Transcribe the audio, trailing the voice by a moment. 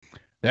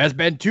There's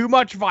been too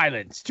much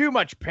violence, too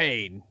much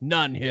pain.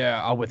 None here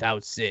are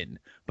without sin.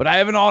 But I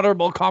have an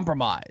honorable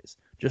compromise.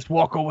 Just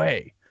walk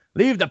away.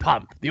 Leave the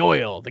pump, the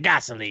oil, the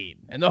gasoline,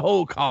 and the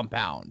whole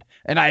compound,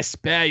 and I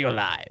spare your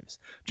lives.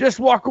 Just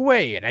walk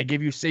away, and I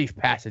give you safe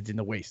passage in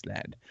the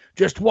wasteland.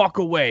 Just walk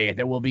away, and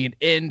there will be an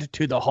end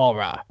to the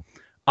horror.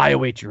 I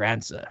await your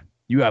answer.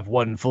 You have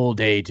 1 full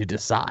day to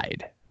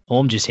decide.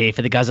 I'm just here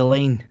for the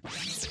gasoline.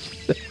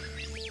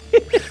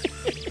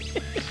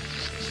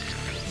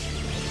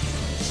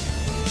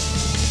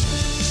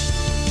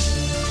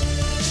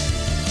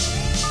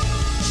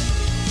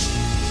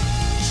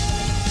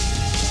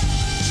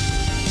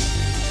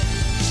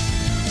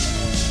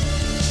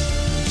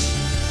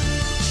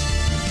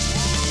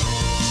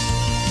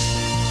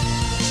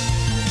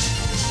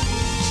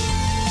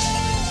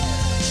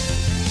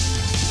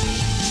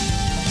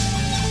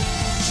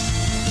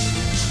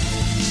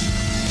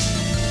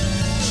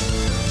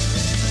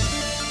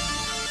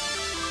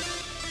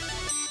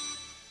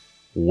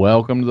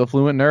 Welcome to the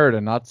Fluent Nerd,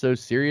 a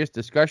not-so-serious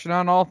discussion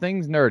on all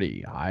things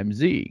nerdy. I'm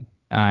Z.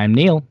 I'm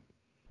Neil.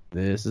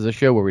 This is a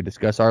show where we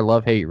discuss our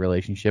love-hate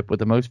relationship with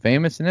the most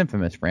famous and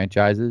infamous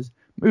franchises,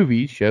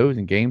 movies, shows,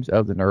 and games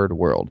of the nerd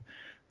world.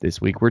 This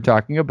week we're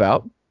talking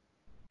about...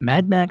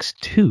 Mad Max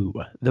 2,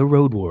 The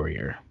Road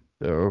Warrior.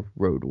 The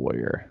Road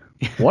Warrior.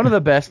 One of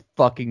the best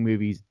fucking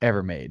movies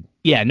ever made.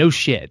 Yeah, no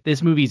shit.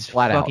 This movie's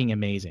Flat fucking out.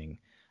 Amazing.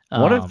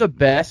 One of the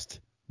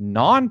best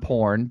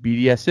non-porn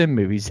BDSM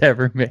movies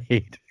ever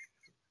made.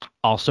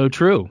 Also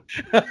true.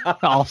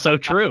 Also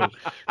true.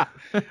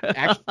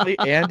 Actually,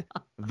 and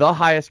the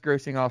highest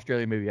grossing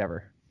Australian movie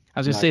ever. I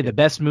was going to say the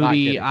best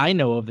movie I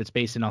know of that's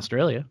based in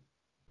Australia.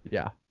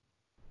 Yeah.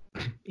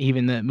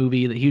 Even the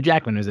movie that Hugh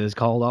Jackman was in is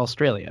called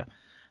Australia,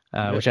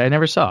 which I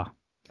never saw.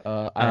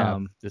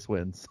 This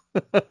wins.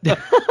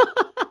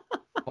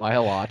 By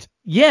a lot.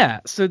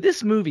 Yeah, so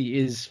this movie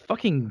is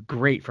fucking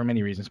great for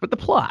many reasons. But the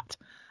plot,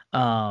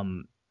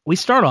 we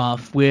start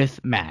off with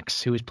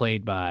Max, who is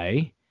played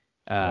by...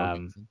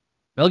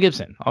 Mel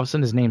Gibson. All of a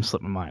sudden, his name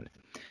slipped my mind.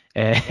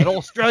 An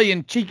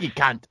Australian cheeky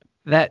cunt.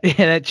 That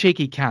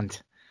cheeky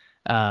cunt.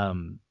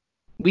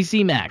 We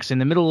see Max in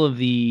the middle of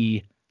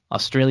the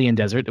Australian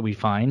desert that we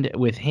find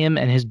with him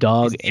and his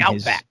dog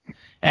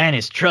and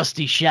his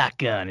trusty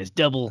shotgun, his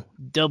double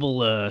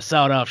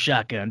sawed-off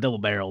shotgun,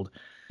 double-barreled.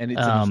 And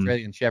it's an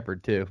Australian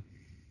Shepherd too.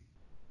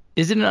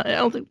 Is it? I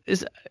don't think.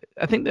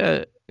 I think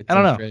I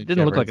don't know. It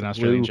didn't look like an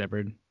Australian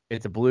Shepherd.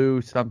 It's a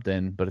blue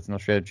something, but it's an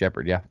Australian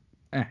Shepherd. Yeah.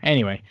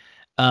 Anyway,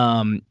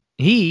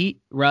 he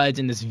rides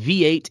in this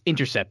V8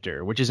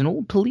 Interceptor, which is an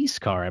old police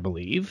car, I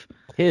believe.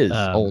 His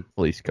old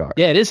police car.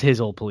 Yeah, it is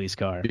his old police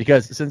car.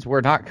 Because since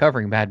we're not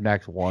covering Mad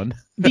Max 1.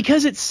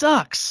 Because it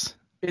sucks.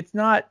 It's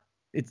not.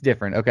 It's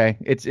different, okay?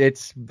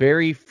 It's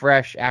very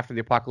fresh after the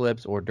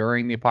apocalypse or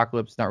during the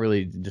apocalypse. Not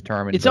really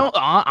determined. It's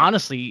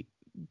honestly,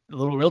 a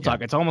little real talk.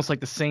 Yeah. It's almost like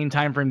the same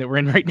time frame that we're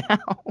in right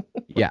now.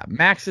 Yeah,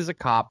 Max is a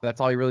cop.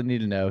 That's all you really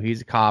need to know.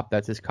 He's a cop.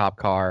 That's his cop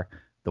car.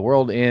 The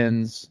world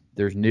ends.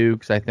 There's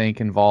nukes, I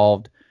think,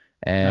 involved.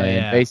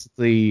 And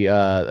basically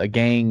a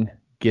gang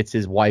gets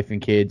his wife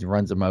and kids and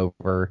runs them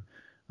over.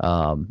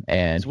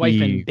 And his wife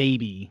and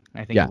baby,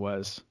 I think it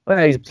was.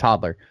 Well, he's a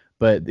toddler.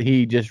 But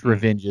he just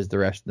revenges the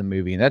rest of the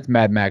movie. And that's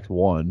Mad Max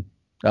 1,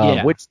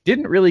 which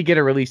didn't really get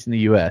a release in the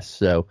U.S.,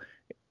 so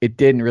it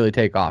didn't really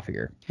take off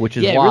here. Which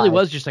is why, it really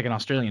was just like an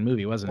Australian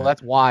movie, wasn't it? Well,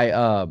 that's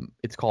why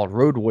it's called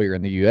Road Warrior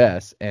in the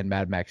U.S. and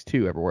Mad Max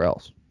 2 everywhere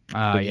else.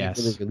 Yes.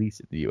 It was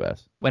released in the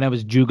U.S. When I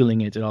was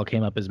Googling it, it all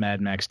came up as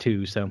Mad Max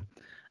 2. So,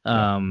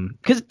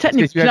 because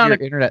technically, you have your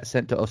internet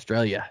sent to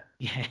Australia.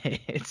 Yeah,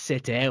 it's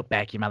set to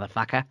Outback, you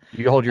motherfucker.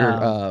 You hold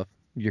your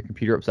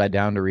computer upslittle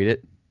down to read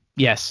it.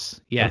 Yes.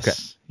 Okay.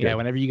 Yeah.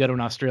 Whenever you go to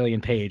an Australian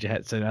page,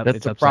 it's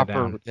upside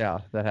down. Yeah,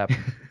 that happens.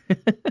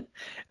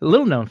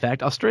 Little known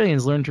fact: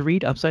 Australians learn to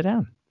read upside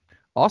down.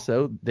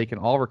 Also, they can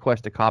all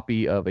request a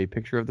copy of a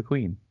picture of the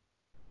Queen.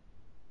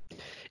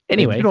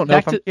 Anyway, you don't know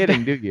if I'm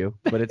kidding, do you?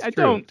 But it's I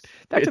true. Don't.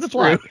 Back to the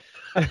plot.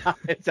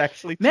 It's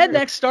actually true. Mad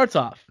Max starts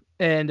off,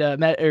 and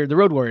the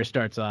Road Warrior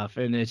starts off,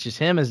 and it's just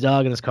him, his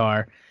dog, and his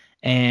car,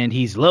 and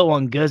he's low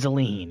on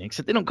gasoline.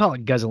 Except they don't call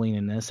it gasoline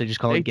in this; they just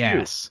call it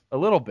gas. A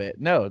little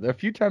bit. No, there are a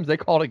few times they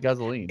called it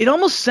gasoline. It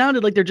almost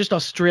sounded like they're just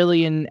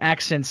Australian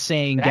accents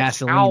saying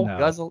gasoline.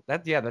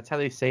 That's how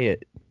they say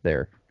it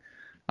there.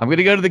 I'm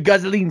gonna go to the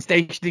gasoline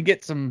station to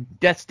get some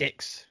death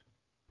sticks.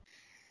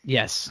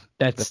 Yes,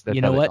 that's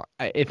you know what?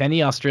 If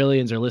any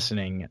Australians are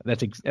listening,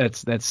 that's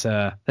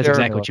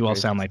exactly what you all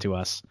sound like to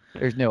us.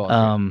 There's no.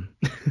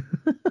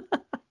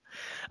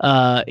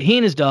 He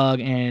and his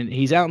dog, and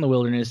he's out in the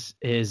wilderness.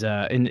 Is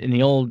in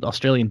the old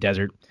Australian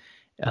desert.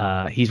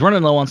 He's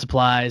running low on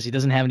supplies. He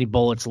doesn't have any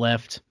bullets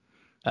left.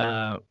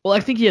 Well, I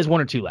think he has 1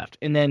 or 2 left.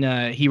 And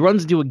then he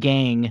runs into a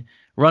gang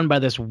run by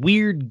this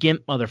weird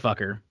gimp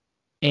motherfucker,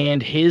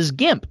 and his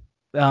gimp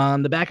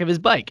on the back of his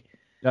bike.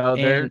 No,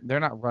 they're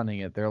not running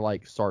it. They're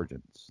like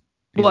sergeants.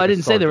 Well, I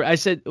didn't say they were. I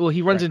said, well,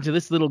 he runs into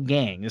this little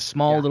gang, this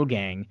small little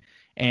gang,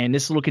 and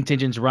this little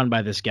contingent's run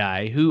by this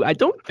guy who I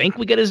don't think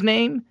we get his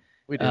name.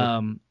 We do.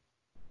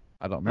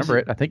 I don't remember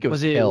it. I think it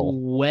was Hell.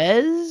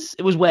 Wes?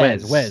 It was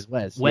Wes. Wes.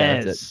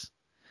 Yeah, that's it.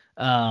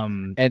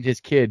 And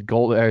his kid,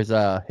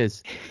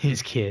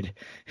 his kid,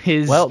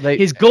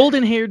 his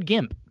golden-haired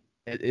gimp.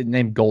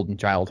 Named Golden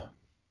Child.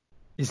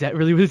 Is that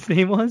really what his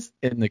name was?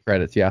 In the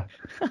credits, yeah.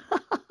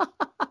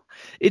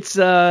 It's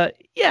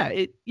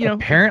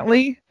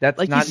apparently that's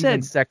like not you said,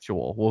 even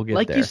sexual. We'll get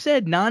like there. you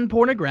said,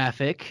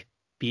 non-pornographic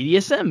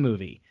BDSM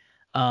movie.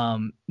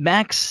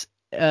 Max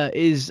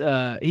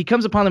he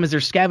comes upon them as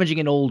they're scavenging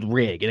an old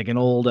rig, like an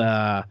old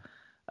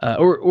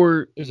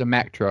or there's a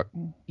Mack truck.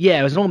 Yeah,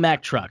 it was an old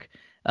Mack truck.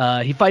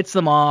 He fights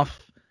them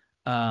off,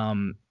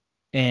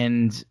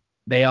 and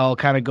they all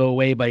kind of go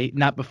away, but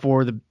not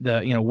before the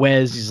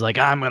Wes is like,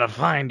 I'm gonna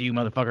find you,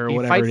 motherfucker, or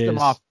whatever it is. He fights them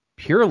off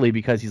purely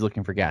because he's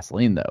looking for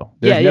gasoline, though.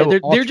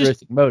 They're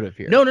just motive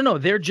here. No,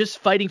 they're just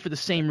fighting for the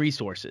same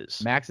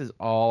resources. Max is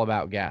all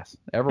about gas.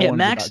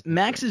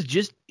 Max is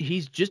just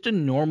a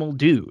normal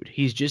dude.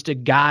 He's just a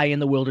guy in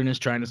the wilderness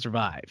trying to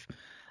survive.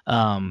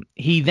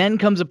 He then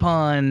comes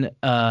upon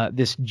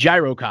this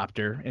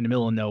gyrocopter in the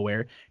middle of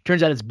nowhere.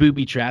 Turns out it's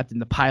booby trapped,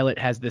 and the pilot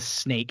has this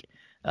snake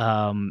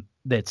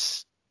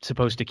that's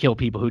supposed to kill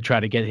people who try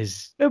to get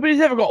his. Nobody's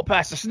ever got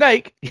past a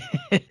snake.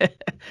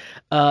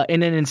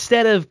 And then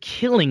instead of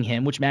killing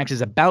him, which Max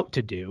is about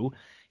to do,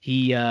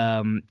 he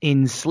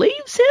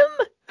enslaves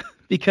him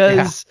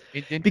because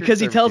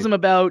he tells him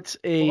about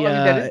a.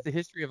 Well, that is the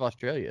history of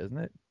Australia, isn't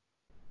it?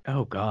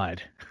 Oh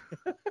God.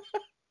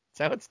 That's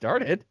how it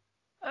started.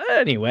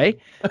 Anyway,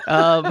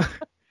 but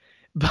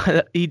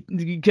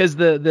because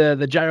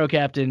the gyro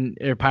captain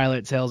or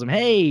pilot tells him,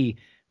 hey,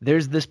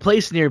 there's this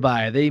place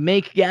nearby. They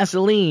make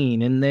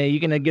gasoline, and you're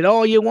gonna get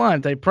all you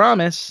want, I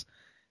promise.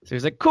 So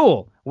he's like,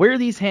 cool. Wear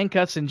these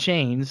handcuffs and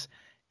chains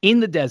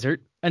in the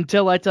desert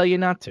until I tell you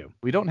not to.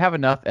 We don't have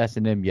enough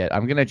S&M yet.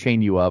 I'm gonna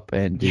chain you up,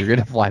 and you're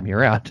gonna fly me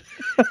around.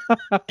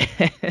 But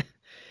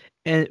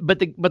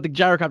the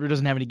gyrocopter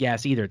doesn't have any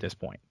gas either at this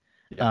point.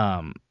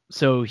 Yeah.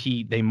 So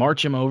they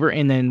march him over,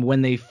 and then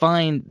when they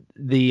find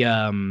the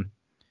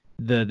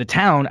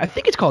town, I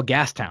think it's called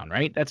Gastown,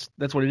 right? That's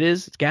what it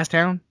is. It's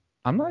Gastown.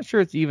 I'm not sure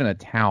it's even a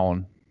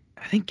town.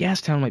 I think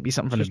Gastown might be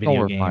something from the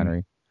video game.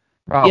 Refinery.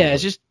 Probably. Yeah,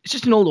 it's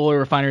just an old oil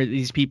refinery that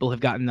these people have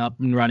gotten up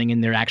and running,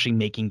 and they're actually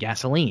making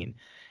gasoline.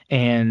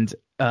 And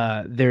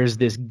there's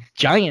this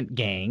giant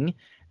gang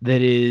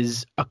that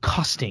is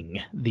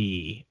accosting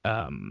the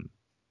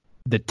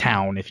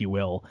town, if you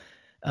will.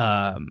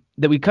 That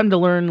we come to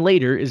learn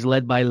later is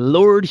led by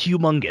Lord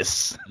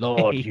Humongous.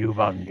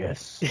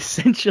 Humongous.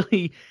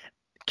 Essentially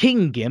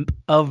King Gimp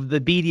of the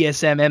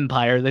BDSM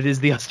empire that is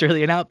the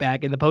Australian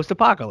outback in the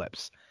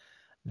post-apocalypse.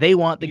 They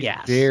want the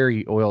gas.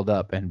 Very oiled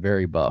up and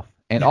very buff.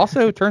 And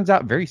also turns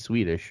out very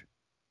Swedish.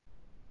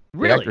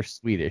 Really? The actor's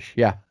Swedish,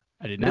 yeah.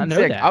 I did not know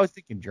that. I was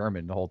thinking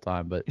German the whole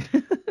time, but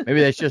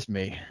maybe that's just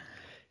me.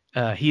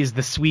 He is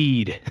the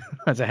Swede.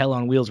 That's a Hell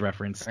on Wheels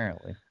reference.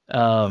 Apparently.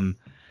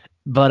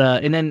 But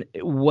and then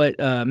what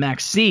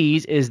Max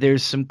sees is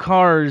there's some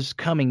cars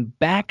coming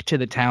back to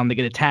the town that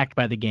get attacked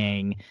by the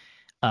gang,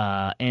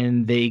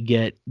 and they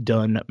get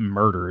done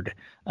murdered.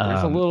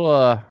 There's a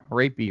little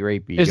rapey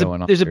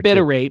going on. There's a bit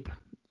of rape.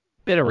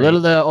 Bit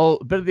of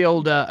the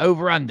old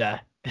over-under.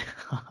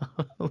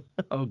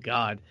 Oh,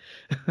 God.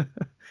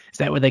 Is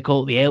that what they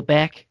call it, the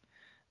Outback?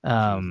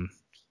 I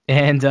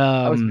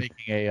was making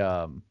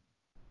a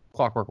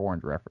Clockwork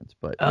Orange reference,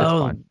 but it's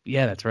fine.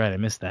 Yeah, that's right. I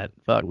missed that.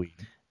 Fuck.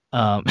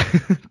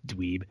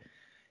 Dweeb.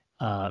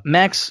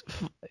 Max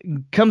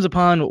comes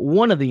upon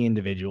one of the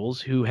individuals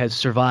who has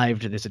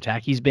survived this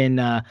attack. He's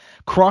been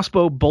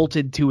crossbow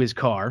bolted to his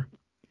car.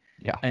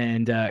 Yeah.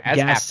 And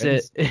Max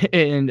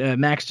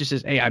just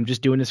says, hey, I'm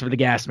just doing this for the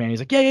gas, man. He's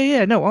like,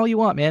 yeah. No, all you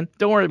want, man.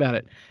 Don't worry about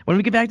it. When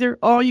we get back there,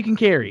 all you can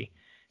carry.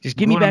 Just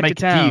give me back to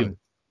town.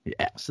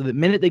 Yeah. So the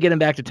minute they get him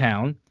back to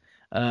town,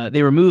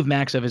 they remove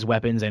Max of his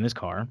weapons and his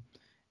car.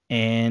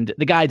 And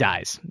the guy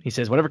dies. He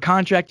says, whatever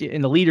contract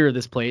and the leader of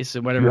this place,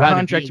 and whatever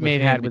contract you may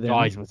have had with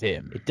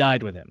him, it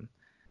died with him.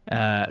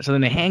 So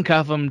then they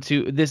handcuff him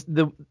to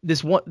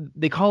this one.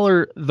 They call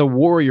her the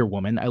Warrior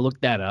Woman. I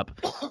looked that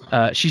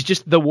up. She's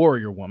just the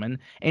Warrior Woman,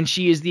 and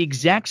she is the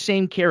exact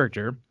same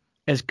character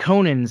as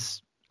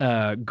Conan's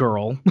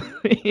girl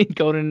in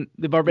Conan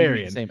the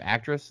Barbarian. The same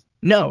actress?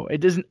 No, it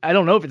doesn't. I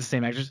don't know if it's the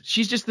same actress.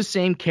 She's just the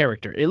same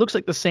character. It looks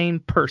like the same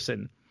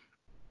person.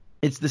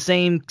 It's the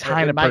same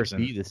kind of person.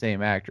 It might be the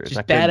same actress. She's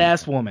a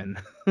badass woman.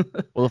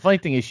 Well, the funny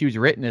thing is she was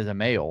written as a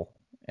male,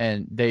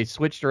 and they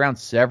switched around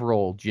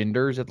several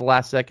genders at the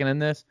last second in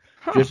this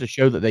just to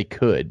show that they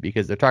could,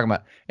 because they're talking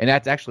about, and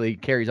that's actually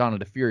carries on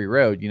into Fury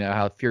Road. You know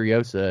how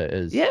Furiosa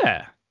is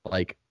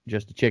like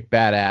just a chick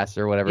badass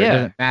or whatever. Yeah. It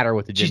doesn't matter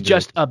what the gender. She's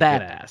just a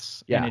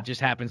badass, and it just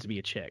happens to be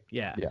a chick.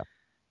 Yeah. Yeah.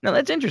 No,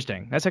 that's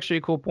interesting. That's actually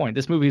a cool point.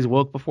 This movie's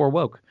woke before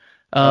woke.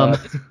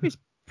 This movie's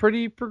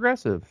pretty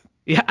progressive.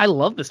 Yeah, I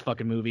love this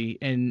fucking movie,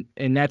 and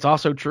that's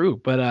also true.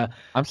 But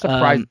I'm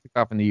surprised it took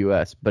off in the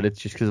U.S., but it's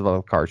just because of all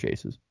the car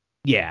chases.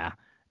 Yeah,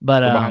 but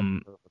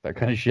that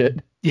kind of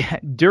shit. Yeah,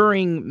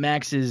 during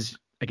Max's,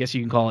 I guess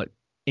you can call it,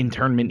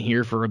 internment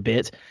here for a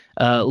bit.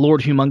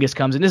 Lord Humongous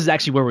comes, and this is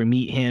actually where we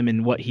meet him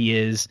and what he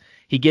is.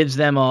 He gives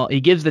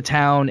the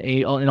town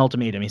an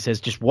ultimatum. He says,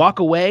 just walk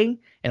away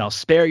and I'll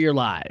spare your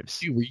lives.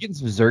 Dude, were you getting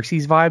some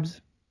Xerxes vibes?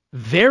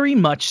 Very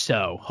much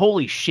so.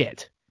 Holy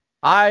shit.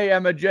 I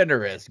am a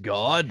generous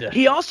god.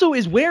 He also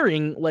is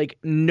wearing like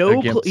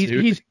no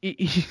he's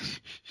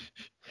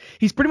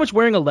pretty much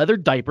wearing a leather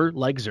diaper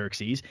like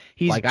Xerxes.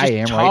 He's like just I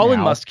am tall right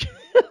and now. muscular.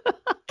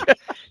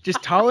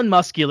 Just tall and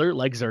muscular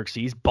like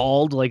Xerxes,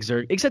 bald like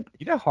Xerxes. Except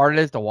You know how hard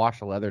it is to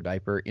wash a leather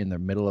diaper in the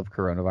middle of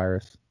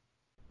coronavirus?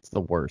 It's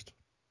the worst.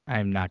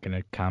 I'm not going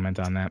to comment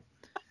on that.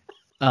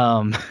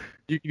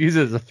 You can use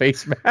it as a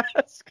face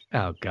mask.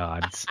 Oh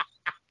God.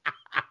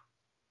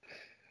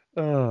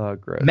 Oh,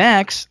 gross.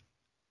 Max,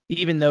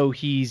 even though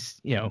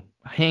he's,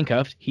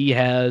 handcuffed, he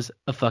has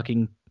a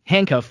fucking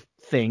handcuff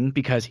thing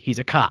because he's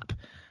a cop.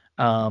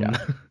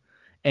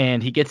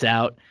 And he gets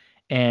out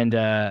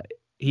and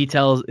he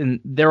tells, and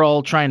they're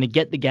all trying to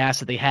get the gas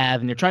that they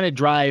have, and they're trying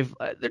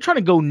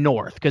to go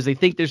north because they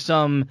think there's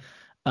some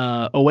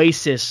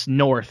oasis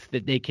north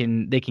that they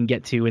can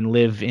get to and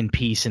live in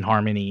peace and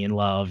harmony and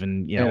love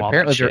and all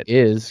apparently that shit.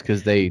 there is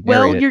because they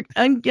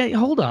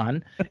hold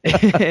on.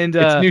 And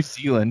it's New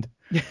Zealand.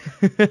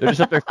 They're just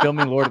up there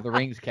filming Lord of the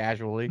Rings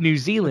casually. New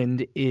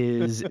Zealand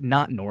is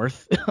not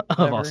north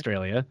of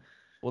Australia.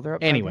 Well, they're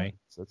up anyway,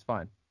 so it's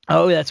fine.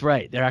 Oh, that's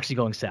right. They're actually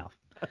going south.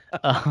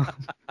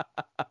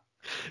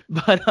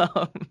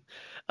 But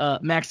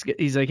Max,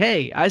 he's like,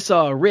 hey, I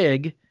saw a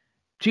rig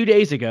 2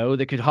 days ago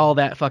that could haul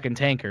that fucking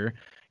tanker.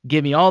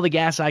 Give me all the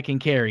gas I can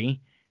carry,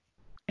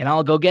 and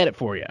I'll go get it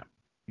for you.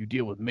 You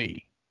deal with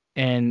me.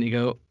 And you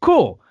go,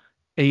 cool.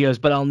 And he goes,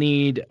 but I'll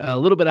need a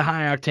little bit of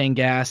high-octane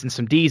gas and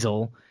some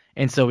diesel.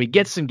 And so he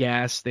gets some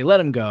gas. They let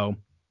him go.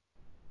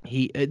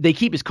 They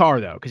keep his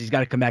car, though, because he's got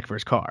to come back for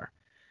his car.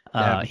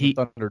 He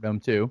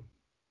Thunderdome, too.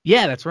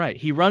 Yeah, that's right.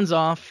 He runs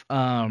off.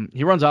 Finds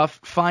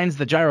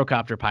the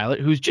gyrocopter pilot,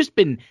 who's just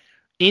been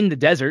in the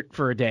desert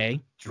for a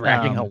day,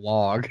 Dragging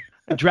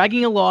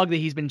a log that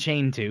he's been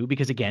chained to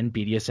because, again,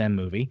 BDSM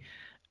movie.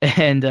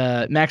 And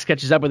Max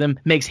catches up with him,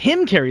 makes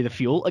him carry the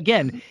fuel.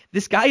 Again,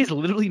 this guy is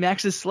literally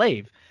Max's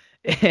slave.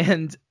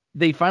 And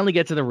they finally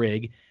get to the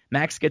rig.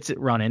 Max gets it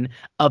running,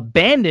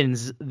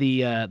 abandons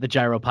the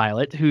gyro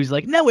pilot, who's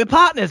like, "No, we're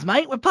partners,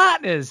 mate. We're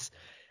partners."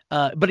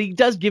 But he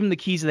does give him the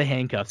keys to the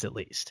handcuffs at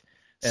least.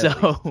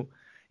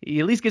 He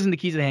at least gives him the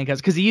keys to the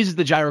handcuffs because he uses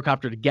the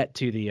gyrocopter to get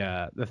to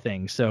the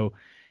thing. So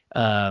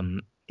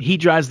he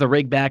drives the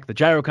rig back. The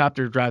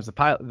gyrocopter drives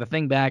the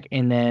thing back,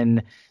 and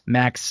then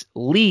Max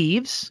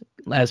leaves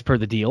as per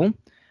the deal.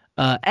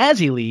 As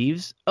he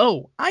leaves,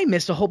 I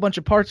missed a whole bunch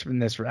of parts from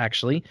this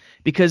actually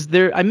because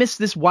I missed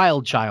this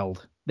wild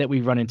child that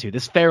we run into,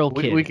 this feral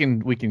kid. We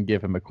can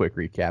give him a quick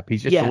recap.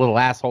 He's just a little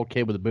asshole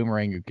kid with a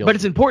boomerang who kills. But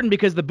it's important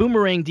because the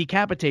boomerang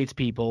decapitates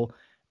people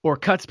or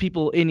cuts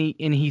people, and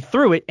he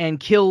threw it and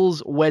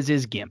kills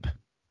Wes's gimp,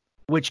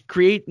 which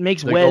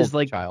makes Wes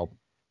like child.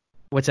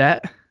 What's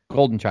that?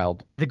 Golden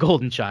child. The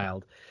golden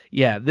child.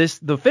 Yeah,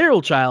 the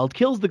feral child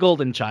kills the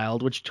golden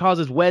child, which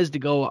causes Wes to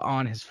go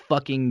on his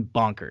fucking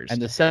bonkers.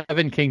 And the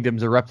Seven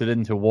Kingdoms erupted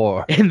into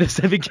war.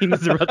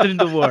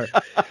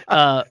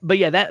 But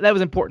yeah, that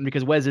was important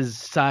because Wes's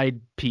side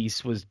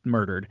piece was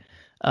murdered.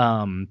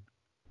 And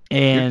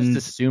you're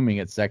just assuming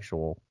it's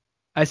sexual.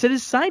 I said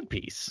his side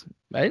piece.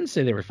 I didn't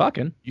say they were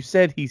fucking. You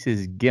said he's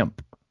his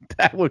gimp.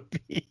 That would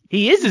be.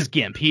 He is his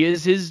gimp. He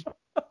is his.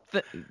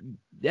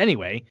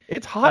 Anyway,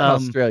 it's hot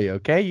in Australia.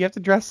 Okay, you have to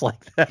dress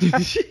like that.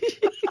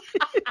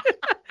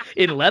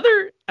 In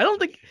leather? I don't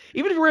think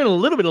even if you're wearing a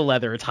little bit of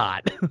leather, it's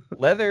hot.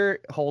 Leather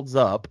holds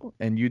up,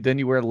 and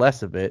you wear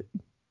less of it,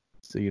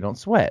 so you don't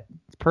sweat.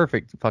 It's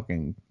perfect.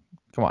 Fucking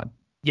come on.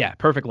 Yeah,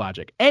 perfect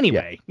logic.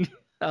 Anyway,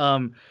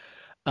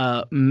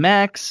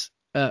 Max,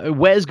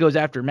 Wes goes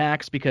after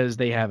Max because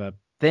they have a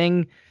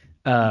thing.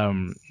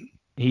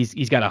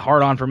 He's got a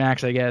hard on for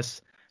Max, I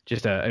guess,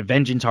 just a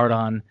vengeance hard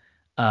on.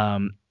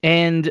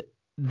 And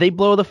they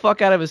blow the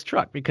fuck out of his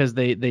truck because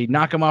they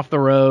knock him off the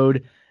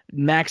road.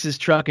 Max's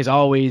car is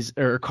always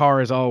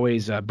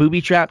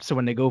booby trapped, so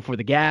when they go for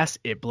the gas,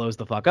 it blows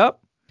the fuck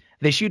up.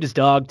 They shoot his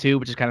dog too,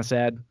 which is kind of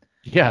sad.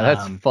 Yeah,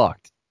 that's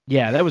fucked.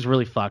 Yeah, that was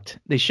really fucked.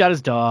 They shot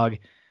his dog.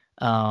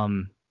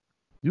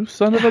 You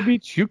son of a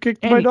bitch! You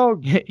kicked my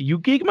dog. You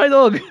kicked my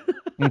dog.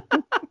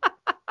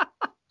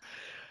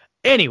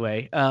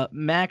 Anyway,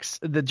 Max,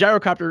 the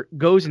gyrocopter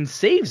goes and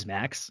saves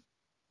Max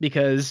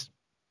because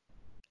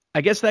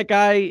I guess that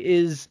guy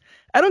is.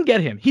 I don't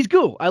get him. He's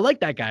cool. I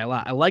like that guy a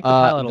lot. I like the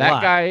pilot a lot.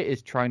 That guy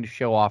is trying to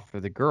show off for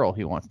the girl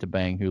he wants to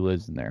bang who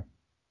lives in there.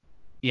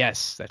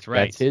 Yes, that's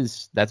right.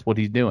 That's what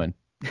he's doing.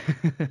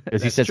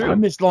 Because he says, true. I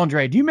miss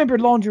lingerie. Do you remember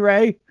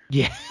lingerie?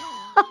 Yeah.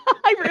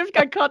 I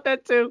got caught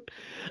that too.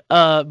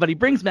 But he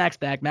brings Max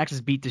back. Max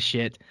is beat to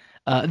shit.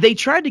 They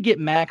tried to get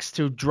Max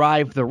to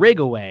drive the rig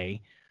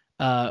away.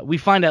 We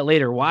find out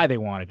later why they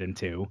wanted him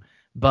to.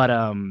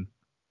 But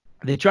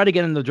they try to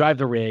get him to drive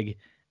the rig.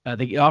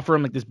 They offer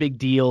him like this big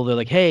deal. They're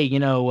like, hey,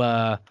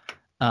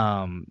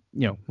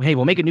 Hey,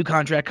 we'll make a new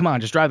contract. Come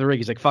on, just drive the rig.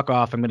 He's like, fuck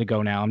off. I'm going to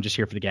go now. I'm just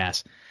here for the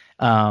gas.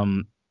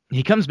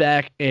 He comes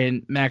back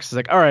and Max is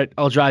like, all right,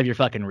 I'll drive your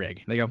fucking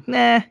rig. They go,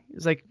 nah.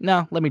 He's like,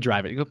 no, let me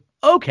drive it. You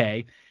go,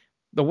 okay.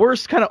 The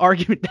worst kind of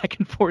argument back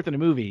and forth in a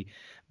movie.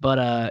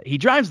 But he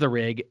drives the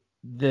rig.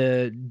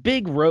 The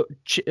big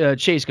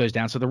chase goes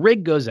down. So the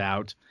rig goes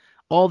out.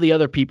 All the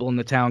other people in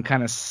the town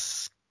kind of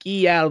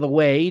ski out of the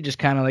way, just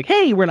kind of like,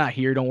 hey, we're not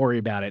here. Don't worry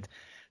about it.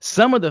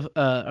 Some of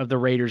the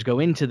raiders go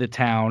into the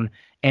town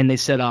and they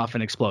set off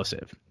an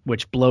explosive,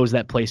 which blows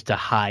that place to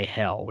high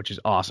hell, which is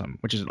awesome,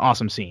 which is an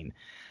awesome scene.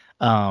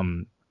 A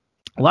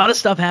lot of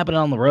stuff happening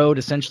on the road.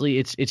 Essentially,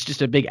 it's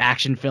just a big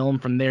action film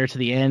from there to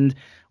the end,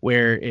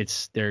 where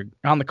they're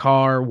on the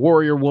car.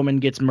 Warrior woman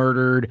gets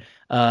murdered.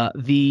 What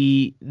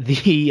is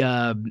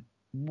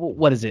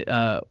it?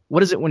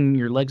 What is it when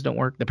your legs don't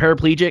work? The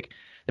paraplegic.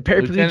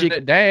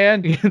 Lieutenant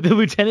Dan. The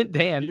Lieutenant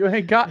Dan. You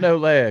ain't got no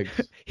legs.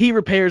 He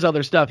repairs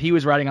other stuff. He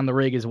was riding on the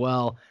rig as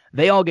well.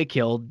 They all get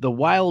killed. The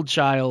wild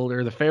child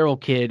or the feral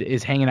kid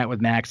is hanging out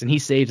with Max, and he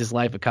saves his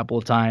life a couple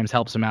of times,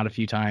 helps him out a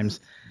few times.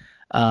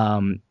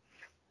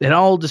 It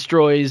all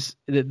destroys.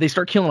 They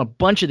start killing a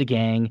bunch of the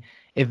gang.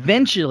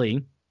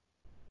 Eventually,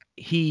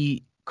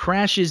 he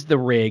crashes the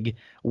rig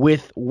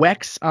with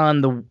Wex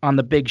on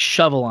the big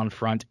shovel on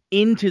front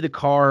into the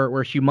car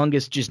where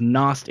Humongous just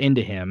nosed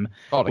into him.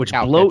 Called which a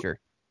cow catcher.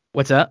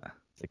 What's that?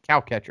 It's a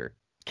cow catcher.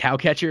 Cow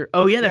catcher.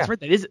 Oh yeah, that's right.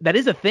 That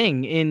is a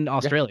thing in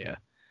Australia.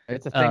 Yeah.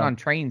 It's a thing on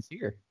trains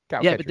here.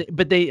 Cow yeah, catcher.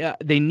 but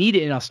they need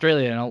it in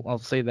Australia, and I'll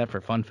save that for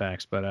fun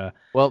facts. But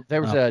well,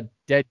 there was a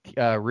dead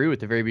Roo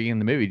at the very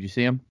beginning of the movie. Did you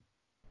see him?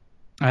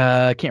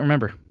 I can't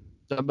remember.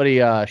 Somebody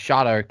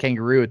shot a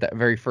kangaroo at that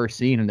very first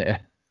scene, and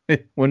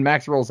when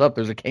Max rolls up,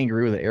 there's a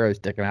kangaroo with an arrow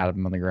sticking out of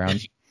him on the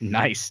ground.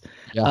 Nice.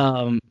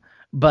 Yeah.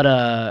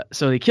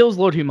 So he kills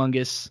Lord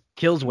Humongous,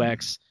 kills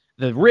Wex.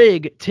 The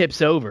rig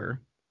tips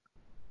over,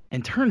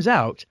 and turns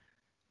out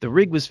the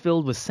rig was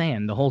filled with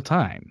sand the whole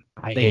time.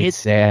 I hate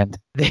sand.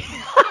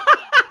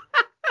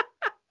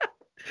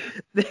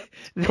 Of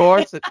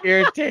course, it's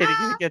irritating.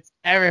 It gets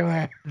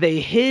everywhere.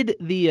 They hid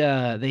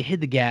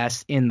the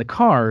gas in the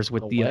cars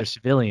with the other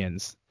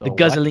civilians. The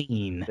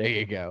gasoline. There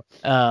you go.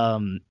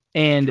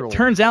 And it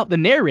turns out the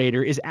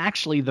narrator is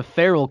actually the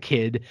feral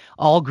kid,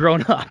 all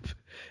grown up,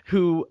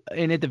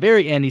 and at the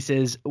very end he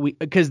says,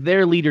 because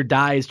their leader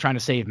dies trying to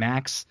save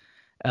Max.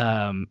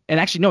 And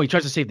actually, no, he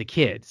tries to save the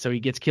kid. So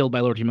he gets killed by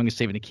Lord Humongous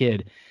saving the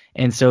kid.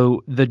 And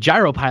so the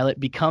gyro pilot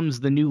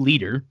becomes the new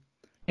leader.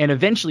 And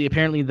eventually,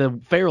 apparently, the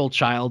feral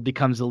child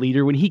becomes the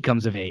leader when he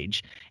comes of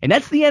age. And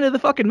that's the end of the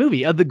fucking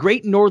movie, of the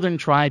Great Northern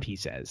Tribe, he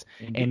says.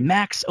 Indeed. And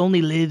Max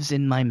only lives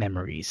in my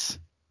memories.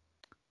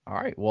 All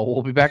right. Well,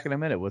 we'll be back in a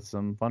minute with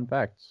some fun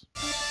facts.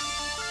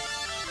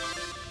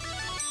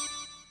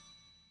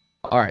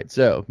 All right.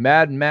 So,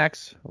 Mad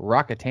Max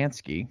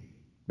Rockatansky.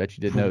 Bet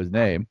you didn't know his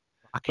name.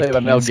 Played by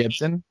Mel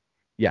Gibson.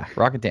 Yeah,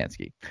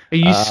 Rockatansky. Are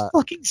you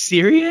fucking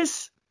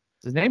serious?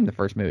 It's his name in the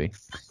first movie.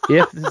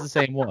 If this is the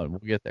same one, we'll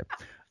get there.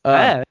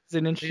 That's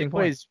an interesting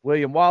point. He plays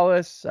William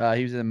Wallace.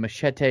 He was in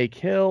Machete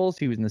Kills.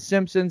 He was in The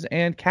Simpsons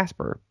and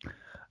Casper.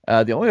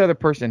 The only other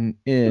person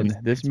in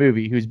this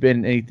movie who's been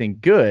in anything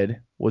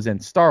good was in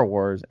Star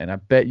Wars, and I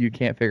bet you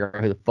can't figure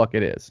out who the fuck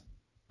it is.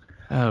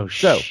 Oh,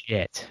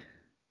 shit.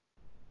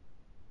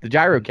 The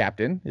Gyro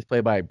Captain is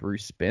played by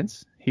Bruce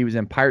Spence. He was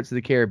in Pirates of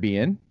the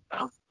Caribbean.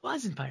 Oh, he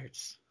was in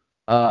Pirates.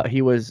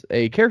 He was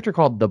a character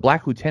called the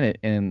Black Lieutenant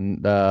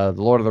in the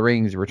Lord of the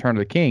Rings Return of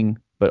the King,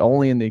 but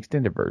only in the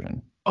extended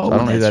version. Oh, so I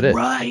don't know who that is.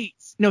 Right.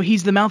 No,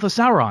 he's the mouth of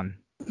Sauron.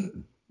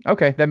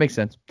 Okay, that makes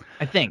sense.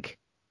 I think.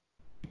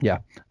 Yeah.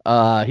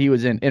 He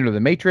was in Enter the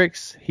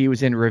Matrix. He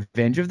was in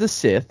Revenge of the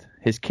Sith.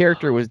 His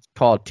character was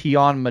called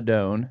Tion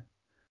Madone.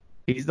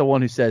 He's the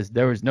one who says,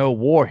 there was no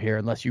war here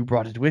unless you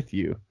brought it with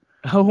you.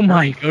 Oh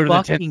my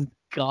fucking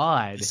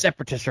God. The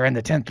Separatists are in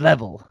the 10th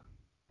level.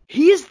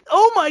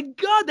 Oh my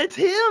God, that's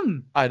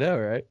him. I know,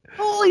 right?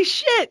 Holy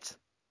shit.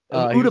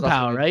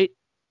 Utapau, right?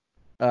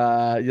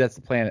 That's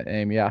the planet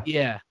name, yeah.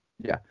 Yeah.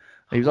 Yeah.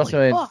 He was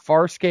also in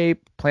Farscape,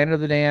 Planet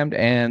of the Damned,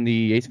 and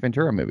the Ace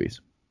Ventura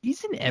movies.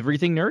 He's in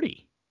everything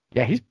nerdy.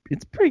 Yeah,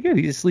 it's pretty good.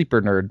 He's a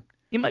sleeper nerd.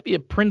 He might be a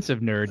prince of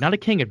nerd, not a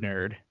king of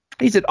nerd.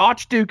 He's an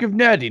archduke of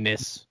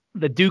nerdiness.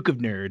 The Duke of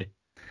Nerd.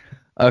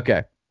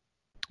 Okay.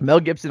 Mel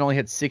Gibson only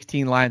had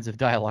 16 lines of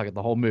dialogue in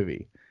the whole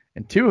movie,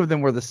 and 2 of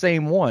them were the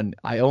same one.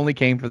 I only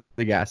came for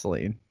the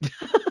gasoline.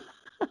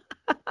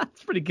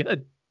 That's pretty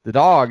good. The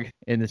dog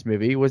in this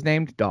movie was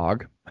named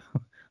Dog.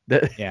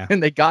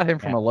 And they got him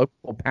from a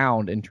local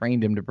pound and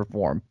trained him to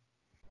perform.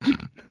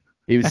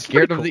 He was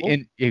scared of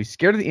he was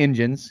scared of the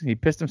engines. He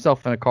pissed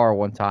himself in a car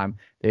one time.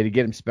 They had to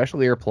get him special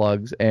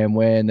earplugs, and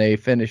when they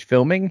finished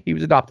filming, he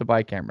was adopted by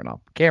a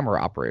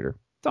camera operator.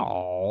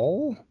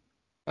 Oh.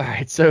 All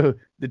right, so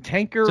the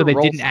tanker. So they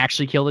didn't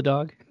actually kill the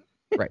dog,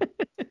 right?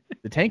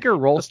 The tanker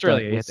roll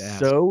stunt was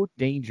so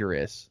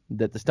dangerous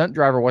that the stunt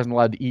driver wasn't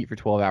allowed to eat for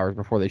 12 hours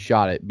before they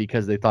shot it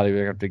because they thought he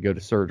would have to go to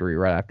surgery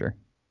right after.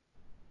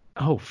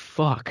 Oh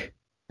fuck!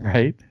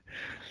 Right.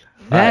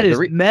 That is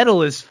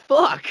metal as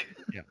fuck.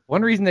 Yeah.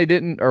 One reason they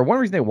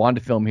wanted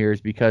to film here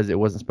is because it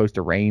wasn't supposed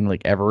to rain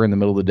like ever in the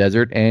middle of the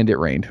desert, and it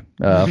rained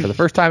for the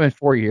first time in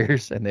 4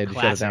 years, and they had to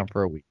shut it down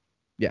for a week.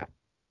 Yeah.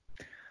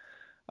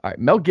 All right.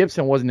 Mel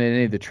Gibson wasn't in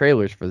any of the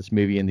trailers for this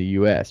movie in the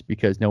U.S.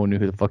 because no one knew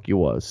who the fuck he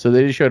was, so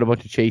they just showed a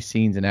bunch of chase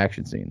scenes and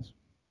action scenes.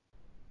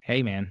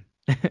 Hey, man.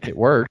 It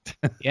worked.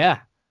 Yeah.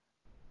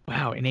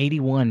 Wow. In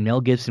 81,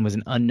 Mel Gibson was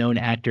an unknown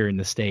actor in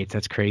the States.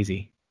 That's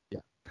crazy.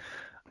 Yeah.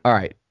 All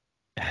right.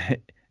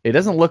 It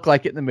doesn't look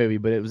like it in the movie,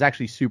 but it was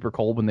actually super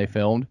cold when they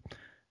filmed.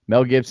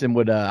 Mel Gibson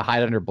would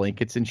hide under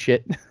blankets and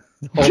shit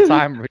the whole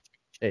time between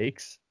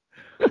takes.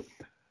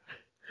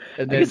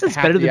 And I guess it's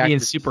better than being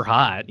super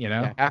hot, you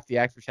know? Yeah, half the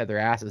actors had their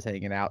asses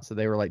hanging out, so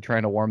they were like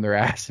trying to warm their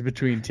ass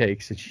between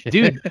takes and shit.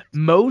 Dude,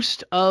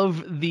 most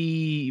of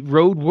the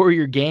Road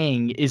Warrior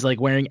gang is like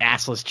wearing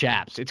assless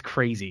chaps. It's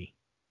crazy.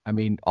 I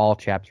mean, all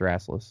chaps are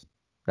assless.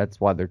 That's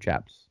why they're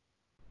chaps.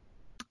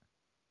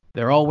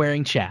 They're all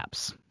wearing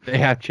chaps. They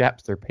have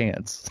chaps their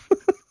pants.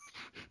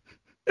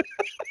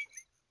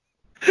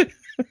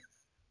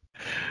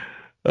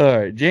 All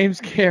right.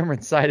 James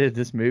Cameron cited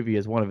this movie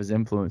as one of his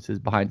influences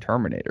behind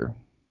Terminator.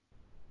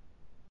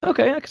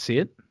 Okay, I can see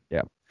it.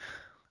 Yeah.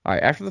 All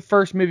right. After the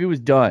first movie was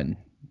done,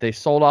 they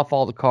sold off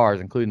all the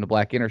cars, including the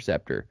Black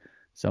Interceptor.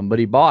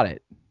 Somebody bought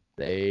it.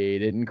 They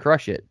didn't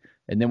crush it.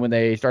 And then when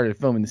they started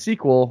filming the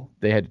sequel,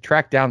 they had to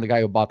track down the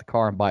guy who bought the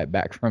car and buy it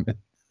back from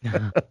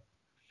him.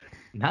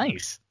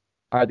 Nice.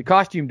 All right, the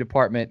costume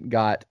department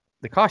got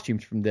the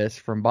costumes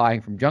from buying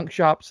from junk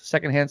shops,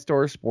 secondhand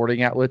stores,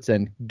 sporting outlets,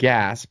 and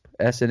Gasp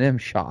S&M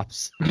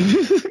shops.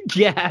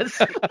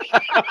 Gasp.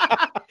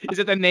 Is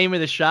it the name of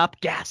the shop?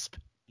 Gasp.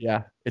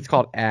 Yeah, it's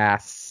called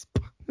Asp.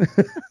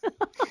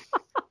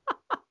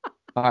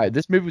 All right,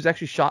 this movie was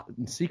actually shot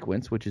in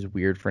sequence, which is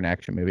weird for an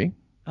action movie.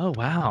 Oh,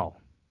 wow.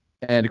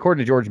 And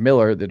according to George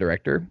Miller, the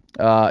director,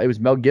 it was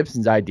Mel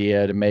Gibson's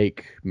idea to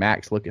make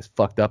Max look as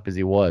fucked up as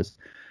he was.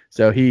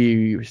 So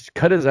he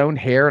cut his own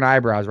hair and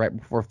eyebrows right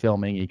before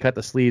filming. He cut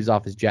the sleeves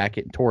off his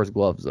jacket and tore his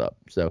gloves up.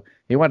 So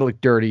he wanted to look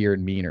dirtier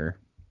and meaner.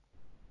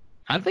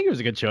 I think it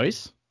was a good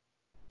choice.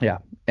 Yeah.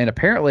 And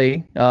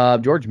apparently,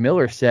 George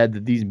Miller said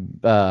that these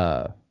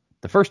the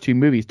first two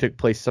movies took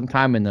place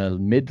sometime in the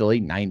mid to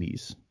late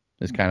 90s.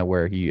 Is kind of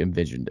where he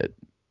envisioned it.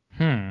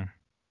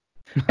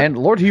 And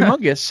Lord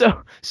Humongous.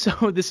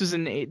 So this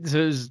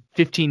was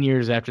 15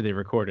 years after they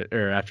recorded,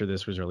 or after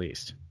this was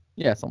released.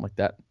 Yeah, something like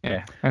that.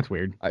 Yeah, that's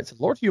weird. All right, so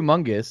Lord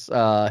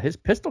Humongous, his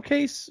pistol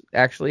case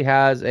actually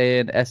has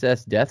an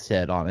SS Death's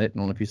Head on it. I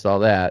don't know if you saw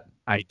that.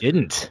 I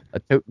didn't. A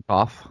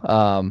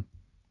Totenkopf.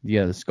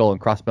 The skull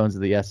and crossbones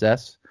of the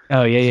SS.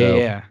 Oh,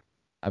 yeah.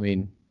 I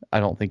mean, I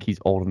don't think he's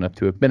old enough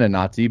to have been a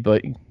Nazi,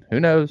 but who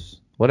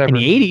knows? Whatever. In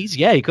the 80s,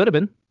 yeah, he could have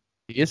been.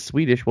 He is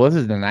Swedish. Well, this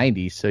is the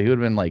 90s, so he would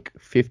have been like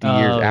 50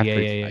 years after.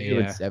 He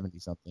would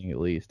 70-something at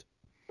least.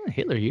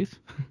 Hitler Youth.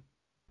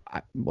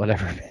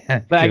 Whatever,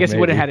 man. But I guess he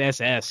would have had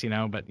SS,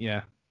 but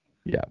yeah.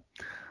 Yeah.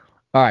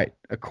 All right.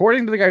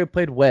 According to the guy who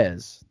played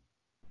Wes,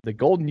 the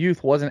Golden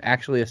Youth wasn't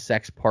actually a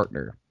sex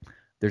partner.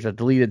 There's a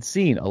deleted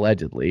scene,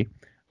 allegedly,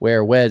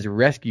 where Wes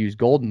rescues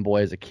Golden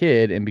Boy as a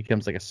kid and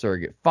becomes like a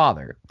surrogate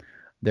father.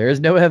 There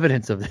is no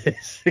evidence of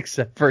this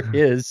except for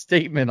his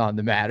statement on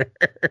the matter.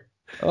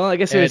 Well, I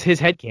guess it was his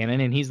headcanon,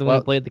 and he's the one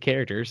who played the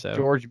character. So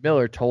George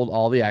Miller told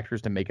all the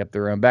actors to make up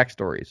their own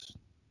backstories.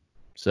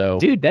 So,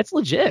 dude, that's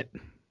legit.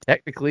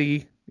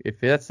 Technically, if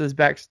that's his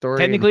backstory,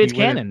 technically it's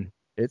canon.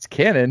 It's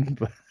canon,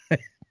 but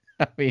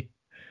I mean,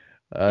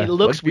 it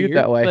looks weird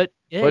that way. But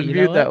yeah, wasn't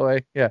viewed that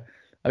way. Yeah,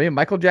 I mean,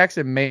 Michael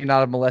Jackson may not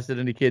have molested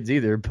any kids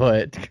either,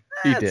 but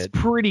he did.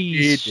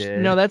 He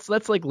did. No, that's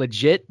like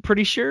legit.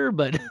 Pretty sure,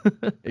 but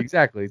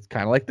exactly, it's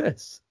kind of like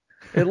this.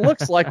 It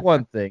looks like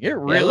one thing. It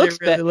really looks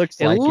bad. Looks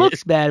it like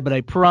looks bad, but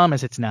I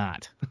promise it's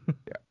not.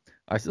 Yeah.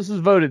 All right, so this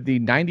was voted the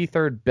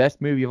 93rd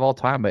best movie of all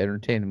time by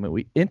Entertainment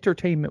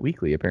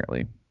Weekly,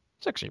 apparently.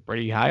 It's actually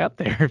pretty high up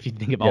there if you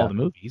think of all the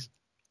movies.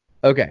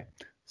 Okay,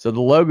 so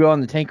the logo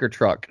on the tanker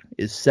truck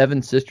is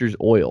Seven Sisters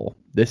Oil.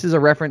 This is a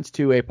reference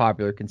to a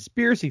popular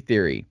conspiracy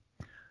theory.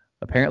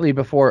 Apparently,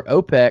 before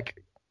OPEC's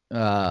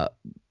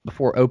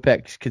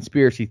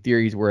conspiracy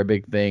theories were a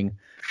big thing,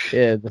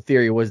 the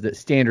theory was that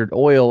Standard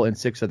Oil and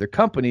 6 other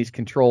companies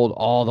controlled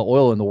all the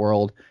oil in the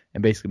world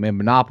and basically made a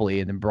monopoly,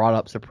 and then brought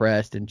up,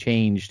 suppressed, and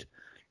changed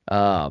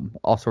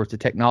all sorts of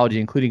technology,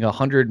 including a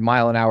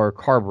 100-mile-an-hour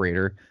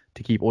carburetor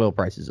to keep oil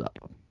prices up.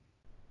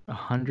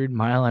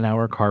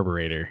 100-mile-an-hour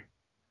carburetor.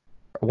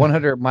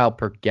 100 mile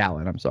per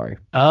gallon, I'm sorry.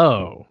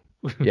 Oh.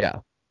 Yeah.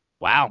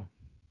 Wow.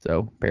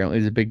 So apparently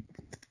there's a big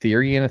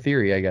theory in a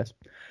theory, I guess.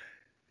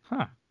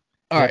 Huh.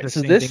 All right,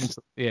 so this...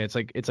 it's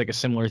like a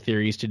similar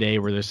theories today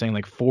where they're saying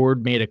like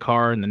Ford made a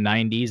car in the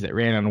 90s that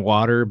ran on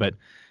water, but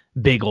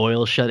big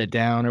oil shut it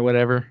down or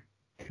whatever.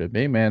 Could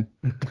be, man.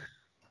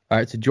 All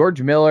right, so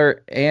George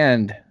Miller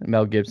and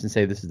Mel Gibson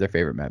say this is their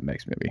favorite Mad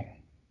Max movie.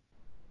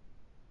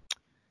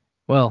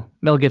 Well,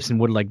 Mel Gibson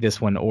would like this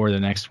one or the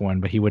next one,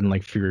 but he wouldn't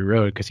like Fury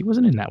Road because he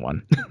wasn't in that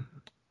one.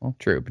 Well,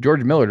 true. But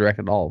George Miller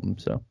directed all of them,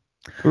 so.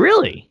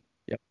 Really?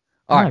 Yep.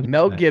 All right,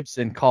 Mel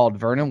Gibson called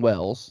Vernon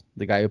Wells,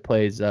 the guy who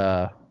plays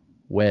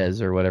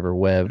Wes or whatever,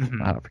 Wev.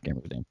 Mhm. I don't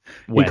remember his name.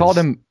 Wes. He called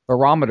him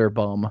barometer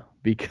bum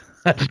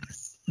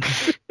because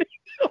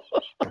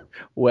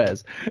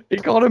Wes. He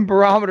called him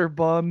barometer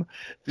bum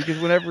because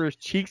whenever his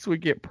cheeks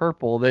would get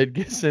purple,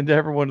 they'd send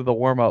everyone to the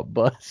warm up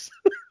bus.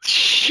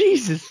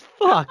 Jesus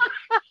fuck.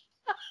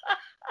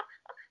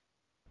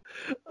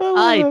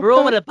 I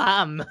barometer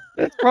bum.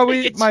 That's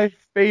probably my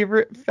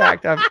favorite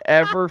fact I've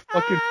ever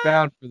fucking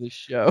found for this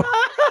show.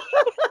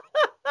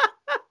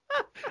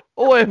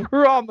 Oi,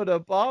 barometer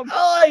bum.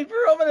 Oi,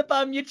 barometer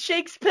bum, your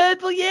cheeks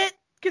purple yet?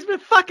 Because we're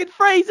fucking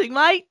freezing,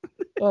 mate.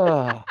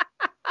 Your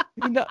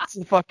nuts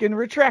are fucking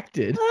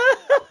retracted.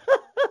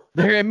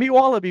 They're in me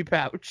wallaby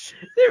pouch.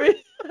 There is.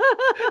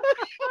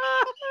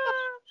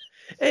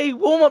 Hey,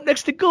 warm up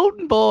next to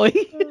Golden Boy.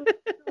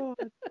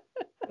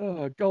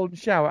 Golden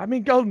shower. I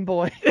mean, Golden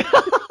Boy.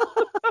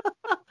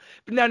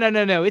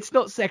 No. It's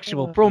not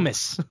sexual.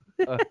 Promise.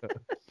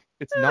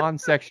 It's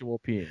non-sexual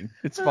peeing.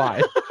 It's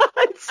fine.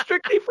 It's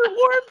strictly for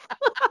warmth.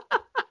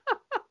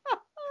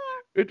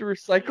 We have to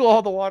recycle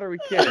all the water we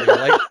can.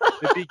 Like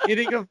the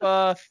beginning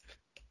of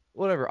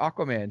whatever,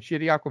 Aquaman,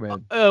 shitty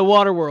Aquaman.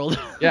 Waterworld.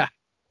 Yeah.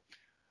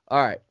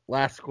 All right,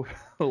 last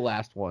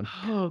one.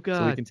 Oh god.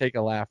 So we can take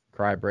a laugh,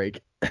 cry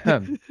break.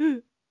 All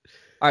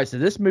right, so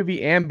this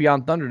movie and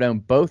Beyond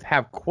Thunderdome both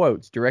have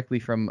quotes directly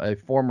from a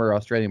former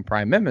Australian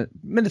Prime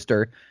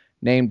Minister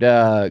named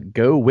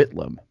Go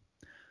Whitlam.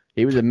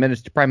 He was a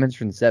Prime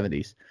Minister in the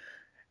 70s.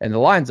 And the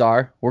lines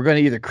are, "We're going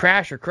to either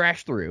crash or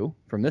crash through,"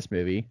 from this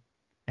movie.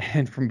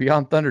 And from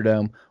Beyond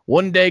Thunderdome,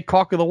 "One day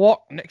cock of the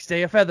walk, next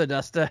day a feather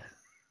duster."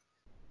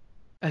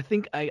 I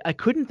think I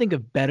couldn't think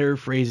of better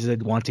phrases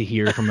I'd want to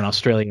hear from an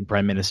Australian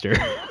Prime Minister.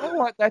 I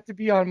want that to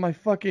be on my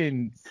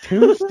fucking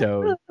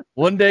tombstone.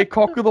 "One day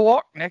cock of the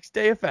walk, next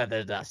day a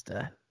feather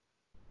duster."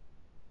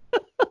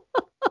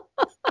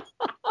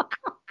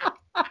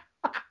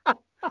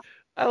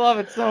 I love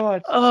it so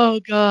much.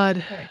 Oh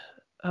god.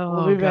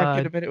 We'll be back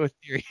in a minute with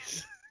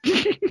theories.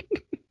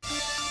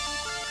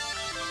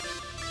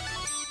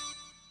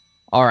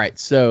 All right,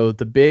 so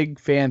the big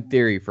fan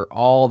theory for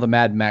all the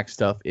Mad Max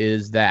stuff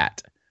is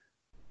that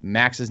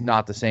Max is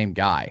not the same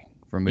guy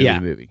from movie to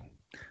movie.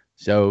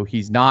 So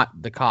he's not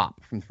the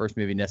cop from the first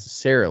movie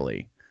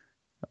necessarily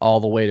all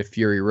the way to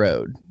Fury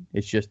Road.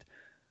 It's just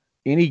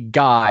any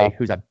guy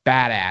who's a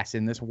badass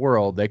in this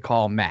world, they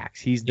call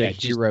Max. He's the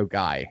hero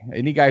guy.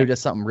 Any guy who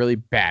does something really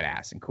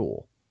badass and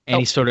cool.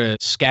 Any sort of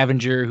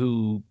scavenger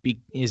who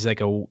is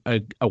like a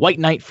white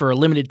knight for a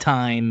limited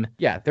time.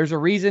 Yeah, there's a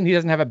reason he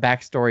doesn't have a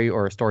backstory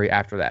or a story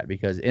after that,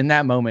 because in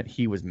that moment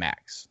he was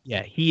Max.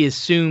 Yeah, he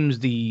assumes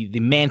the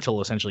mantle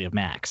essentially of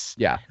Max.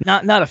 Yeah.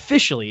 Not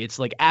officially. It's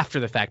like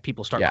after the fact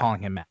people start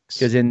calling him Max.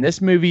 Because in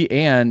this movie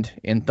and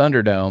in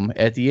Thunderdome,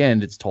 at the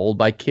end it's told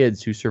by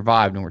kids who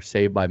survived and were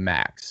saved by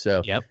Max.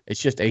 So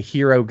it's just a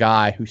hero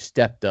guy who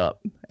stepped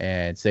up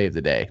and saved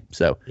the day.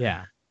 So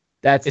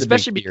that's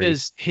especially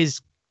because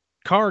his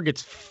car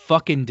gets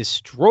fucking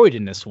destroyed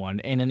in this one,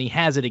 and then he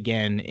has it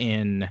again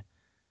in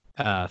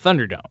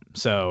Thunderdome.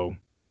 So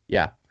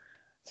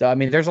I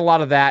mean, there's a lot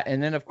of that,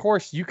 and then of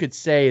course you could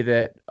say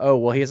that, oh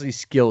well, he has these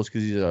skills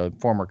because he's a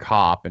former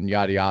cop and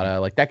yada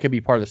yada. Like that could be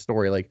part of the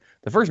story. Like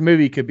the first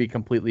movie could be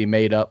completely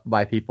made up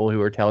by people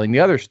who are telling the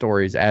other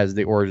stories as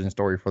the origin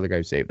story for the guy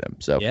who saved them.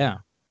 So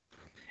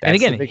and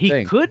again,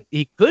 he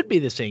could be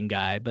the same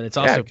guy, but it's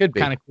also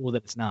kind of cool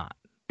that it's not,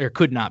 or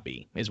could not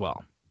be as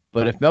well.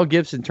 But if Mel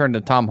Gibson turned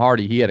to Tom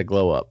Hardy, he had a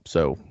glow up.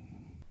 So,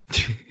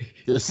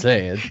 just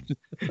saying.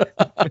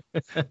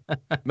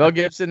 Mel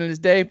Gibson in his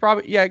day,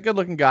 probably, good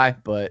looking guy.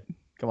 But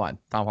come on,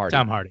 Tom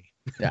Hardy.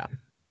 Yeah.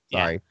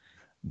 Sorry.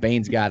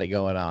 Bane's got it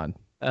going on.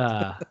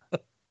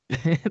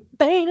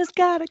 Bane has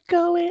got it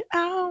going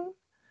on.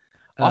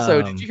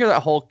 Also, did you hear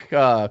that whole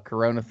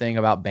Corona thing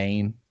about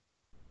Bane?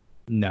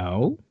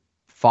 No.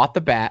 Fought the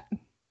Bat.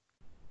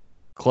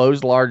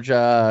 Closed large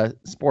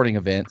sporting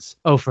events.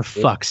 Oh, for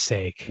fuck's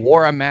sake.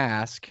 Wore a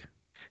mask.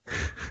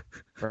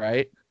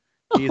 Right?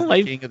 He's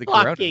the king of the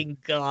corona. Fucking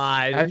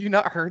God. Have you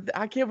not heard that?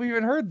 I can't believe you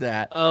even heard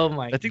that. Oh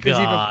my God. I think there's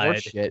even more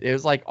shit. It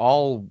was like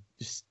all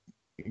just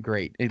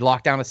great. He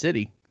locked down a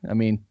city. I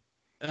mean.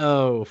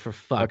 Oh, for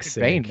fuck's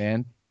sake. Bane,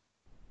 man.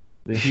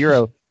 The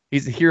hero.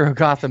 He's the hero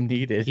Gotham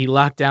needed. He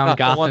locked down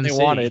Gotham the one they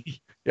City. Wanted.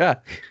 Yeah.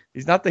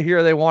 He's not the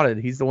hero they wanted.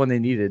 He's the one they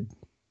needed.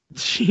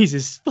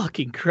 Jesus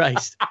fucking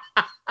Christ.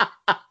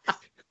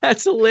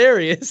 That's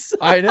hilarious.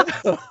 I know.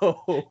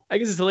 I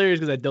guess it's hilarious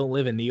because I don't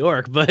live in New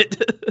York, but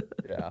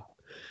yeah.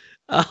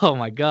 Oh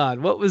my God.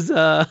 What was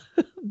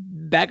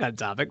back on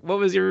topic? What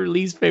was your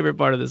least favorite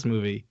part of this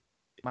movie?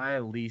 My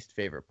least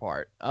favorite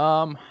part.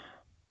 There's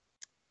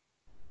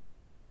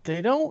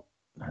not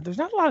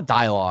a lot of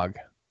dialogue,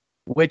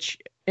 which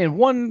in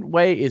one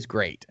way is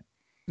great.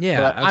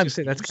 Yeah, I was gonna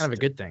say that's kind of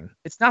a good thing.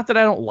 It's not that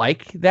I don't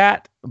like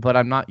that, but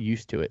I'm not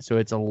used to it. So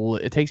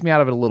it takes me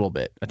out of it a little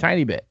bit, a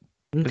tiny bit.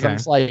 Because I'm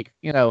just like,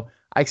 I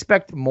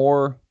expect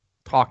more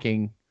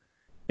talking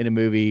in a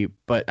movie,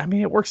 but I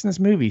mean, it works in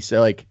this movie. So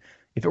like,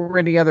 if it were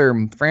any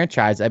other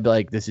franchise, I'd be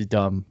like, this is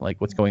dumb.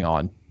 Like, what's going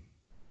on?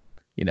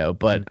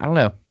 But I don't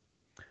know.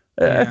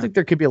 I think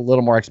there could be a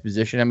little more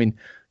exposition. I mean,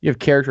 you have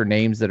character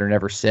names that are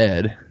never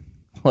said,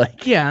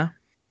 like so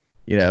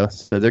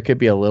there could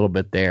be a little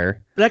bit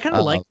there. But I kind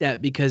of like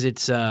that because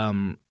it's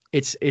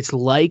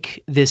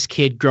like this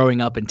kid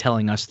growing up and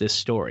telling us this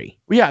story.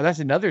 Well, yeah, that's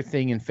another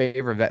thing in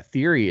favor of that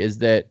theory is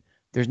that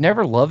there's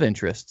never love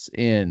interests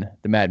in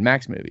the Mad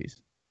Max movies.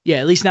 Yeah,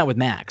 at least not with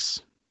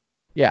Max.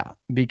 Yeah,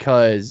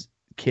 because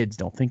kids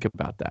don't think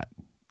about that.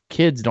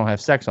 Kids don't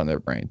have sex on their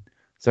brain.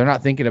 So they're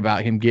not thinking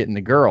about him getting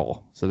the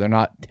girl. So they're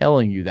not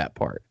telling you that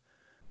part.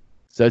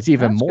 So it's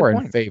even more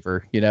in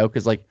favor,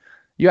 because like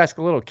you ask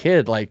a little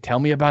kid, like, tell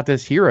me about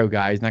this hero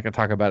guy. He's not going to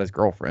talk about his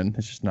girlfriend.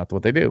 It's just not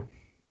what they do.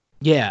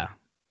 Yeah.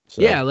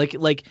 So, yeah.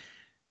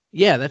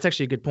 Yeah, that's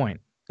actually a good point.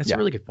 That's a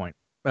really good point.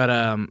 But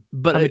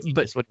what do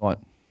you want?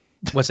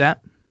 What's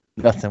that?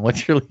 Nothing.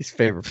 What's your least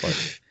favorite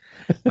part?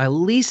 My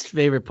least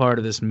favorite part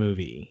of this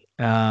movie.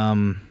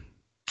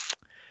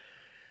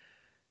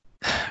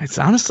 It's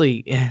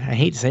honestly, I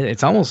hate to say it,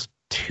 it's almost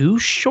too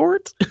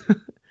short.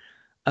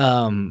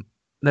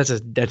 That's a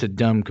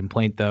dumb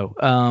complaint though.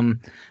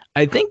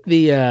 I think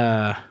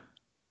God,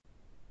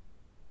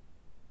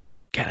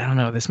 I don't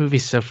know. This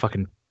movie's so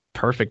fucking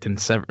perfect in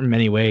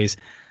many ways.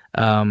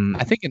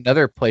 I think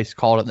another place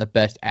called it the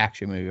best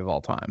action movie of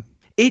all time.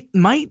 It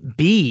might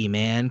be,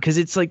 man, because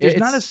it's like there's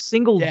not a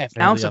single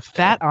ounce of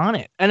fat on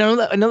it. I know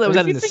that was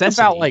out of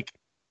necessity.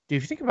 Do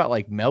you think about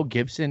like Mel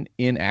Gibson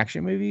in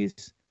action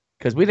movies?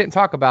 Because we didn't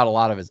talk about a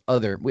lot of his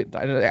other.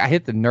 I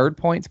hit the nerd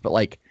points, but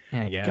like,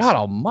 God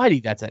Almighty,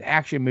 that's an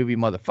action movie,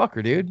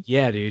 motherfucker, dude.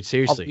 Yeah, dude,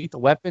 seriously.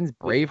 Lethal Weapons,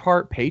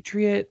 Braveheart,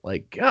 Patriot,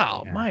 like,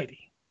 God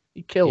Almighty,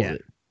 he kills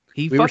it.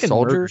 He We fucking Were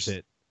Soldiers. murders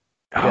it.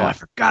 Oh, I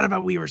forgot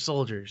about We Were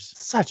Soldiers.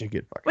 Such a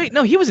good fucking. Wait,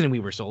 no, he wasn't in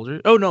We Were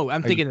Soldiers. Oh no,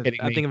 I'm thinking of a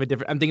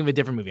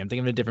different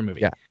movie.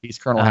 Yeah, he's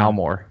Colonel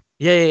Halmore.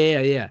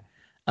 Yeah.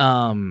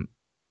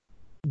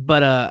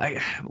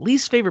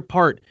 Least favorite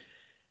part.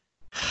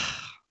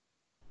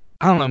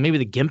 I don't know, maybe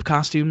the GIMP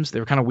costumes.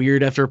 They were kind of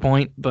weird after a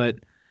point, but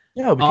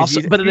they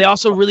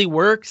also really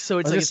worked. So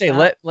it's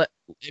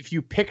if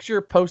you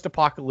picture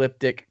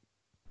post-apocalyptic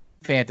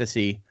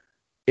fantasy,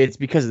 it's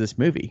because of this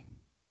movie.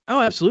 Oh,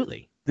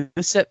 absolutely.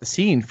 This set the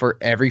scene for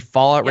every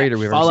Fallout Raider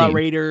we've ever seen. Fallout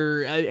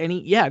Raider, I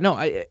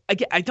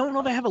don't know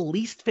if I have a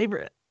least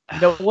favorite.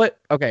 You know what?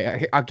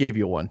 Okay, I'll give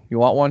you one. You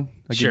want one?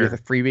 I'll give you the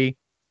freebie.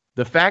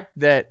 The fact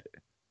that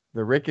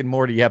the Rick and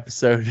Morty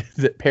episode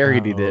that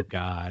parodied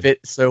fit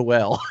so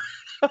well.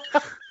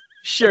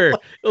 Sure,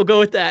 we'll go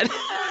with that.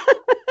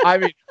 I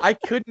mean, I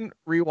couldn't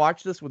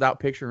rewatch this without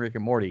picturing Rick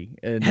and Morty,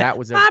 and that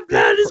was my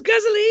blood is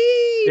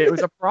gasoline. It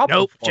was a problem.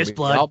 Nope, for just me.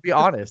 blood. I'll be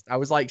honest. I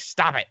was like,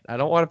 stop it. I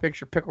don't want to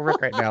picture Pickle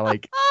Rick right now.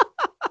 Like,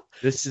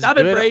 this is stop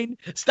good. it, brain.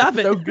 Stop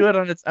it. So good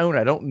on its own.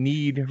 I don't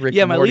need Rick.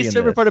 Yeah, and my Morty least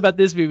favorite part about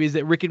this movie is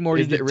that Rick and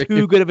Morty did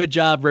too good of a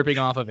job ripping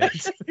off of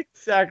it.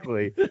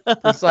 Exactly.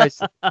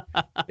 Precisely.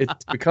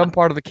 It's become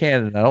part of the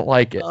canon. I don't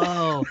like it.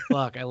 Oh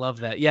fuck! I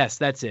love that. Yes,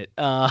 that's it.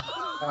 All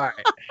right.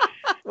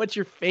 What's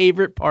your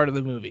favorite part of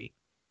the movie?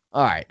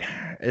 All right.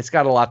 It's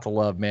got a lot to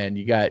love, man.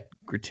 You got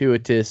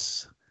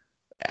gratuitous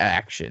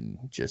action,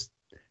 just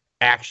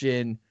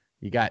action.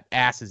 You got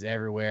asses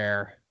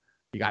everywhere.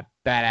 You got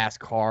badass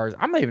cars.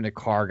 I'm not even a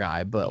car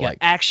guy, but like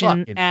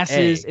action,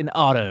 asses, and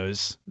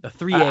autos. The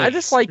three A's. I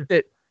just like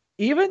that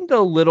even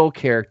the little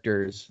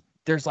characters,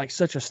 there's like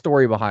such a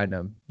story behind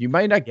them. You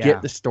might not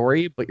get the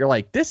story, but you're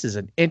like, this is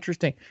an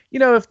interesting,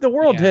 if the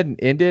world hadn't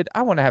ended,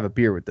 I want to have a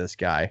beer with this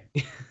guy.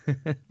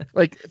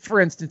 Like,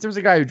 for instance, there's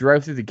a guy who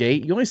drove through the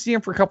gate. You only see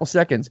him for a couple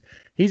seconds.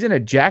 He's in a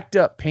jacked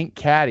up pink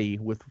caddy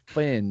with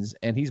fins,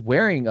 and he's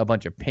wearing a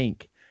bunch of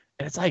pink.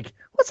 And it's like,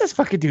 what's this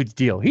fucking dude's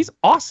deal? He's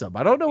awesome.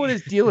 I don't know what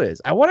his deal is.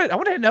 I want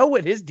to know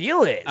what his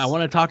deal is. I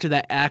want to talk to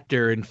that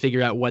actor and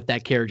figure out what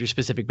that character's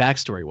specific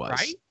backstory was.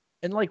 Right?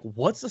 And like,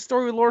 what's the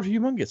story with Lord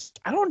Humongous?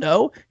 I don't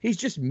know. He's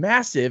just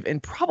massive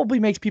and probably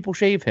makes people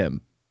shave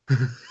him.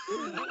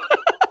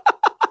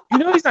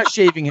 He's not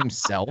shaving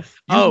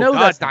himself.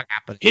 That's not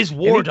happening. His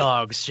war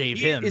dogs shave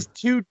him. He is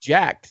too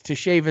jacked to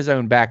shave his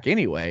own back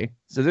anyway.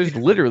 So there's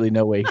literally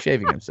no way he's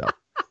shaving himself.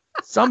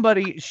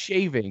 Somebody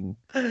shaving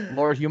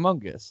Lord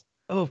Humongous.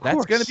 Oh, of course.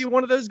 That's going to be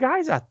one of those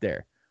guys out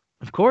there.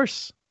 Of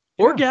course.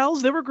 Or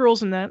gals. There were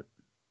girls in that.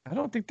 I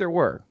don't think there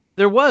were.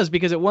 There was,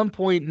 because at one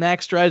point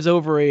Max drives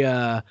over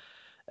a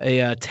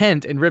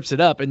tent and rips it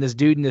up, and this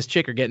dude and this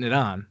chick are getting it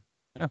on.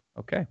 Oh,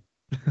 okay.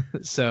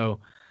 So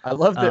I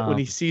love that when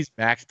he sees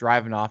Max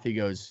driving off, he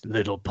goes,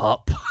 "Little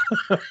pup."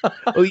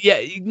 Oh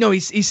yeah, no, he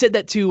said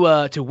that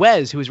to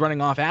Wes, who was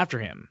running off after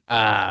him.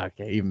 Ah,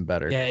 okay, even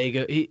better. Yeah,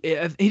 he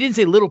didn't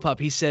say little pup.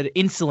 He said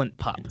insolent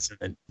pup.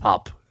 Insolent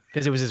pup,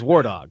 because it was his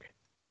war dog.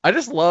 I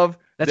just love.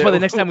 That's why the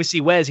next time we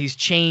see Wes, he's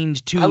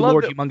changed to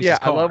Lord Humongous. Yeah,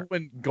 car. I love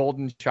when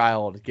Golden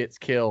Child gets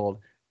killed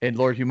and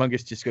Lord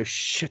Humongous just goes,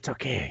 "Shh, it's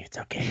okay, it's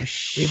okay."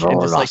 Shh. We've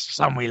all lost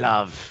some we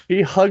love.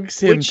 He hugs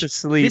him to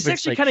sleep. This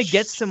actually kind of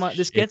gets to my.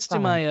 This gets to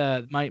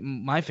my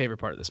my favorite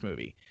part of this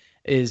movie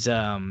is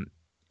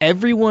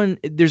everyone,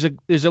 there's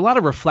a lot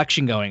of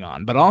reflection going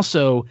on, but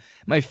also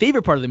my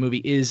favorite part of the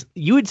movie is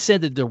you had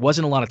said that there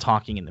wasn't a lot of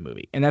talking in the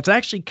movie, and that's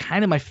actually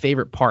kind of my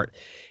favorite part.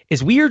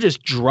 Is we are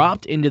just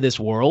dropped into this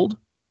world,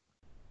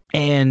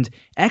 and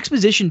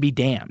exposition be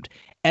damned.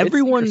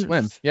 Everyone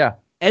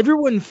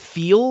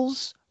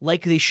feels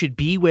like they should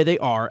be where they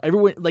are.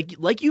 Everyone,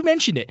 like you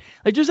mentioned it.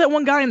 Like there's that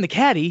one guy in the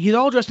caddy. He's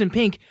all dressed in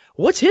pink.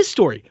 What's his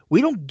story?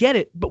 We don't get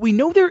it, but we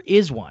know there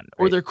is one,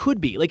 or there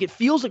could be. Like it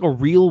feels like a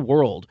real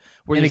world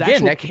where there's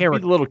actual that could be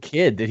the little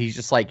kid that he's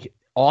just like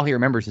all he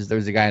remembers is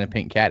there's a guy in a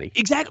pink caddy.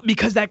 Exactly,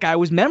 because that guy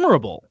was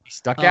memorable. He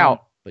stuck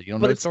out, but you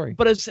don't know the story.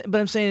 But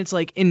I'm saying it's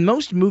like in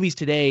most movies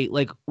today,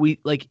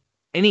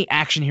 any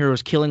action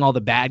heroes killing all the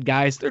bad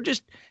guys, they're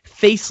just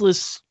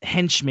faceless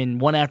henchmen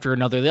one after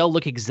another. They all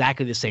look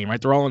exactly the same,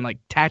 right? They're all in like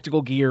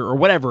tactical gear or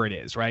whatever it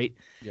is, right?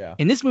 Yeah.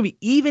 In this movie,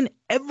 even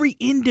every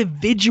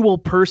individual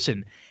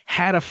person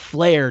had a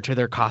flair to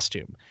their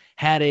costume,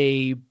 had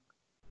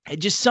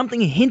just something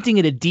hinting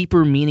at a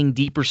deeper meaning,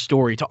 deeper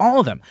story to all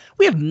of them.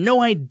 We have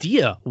no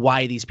idea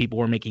why these people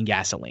were making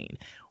gasoline.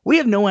 We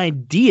have no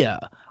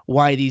idea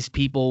why these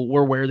people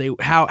were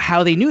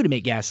how they knew to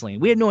make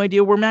gasoline. We had no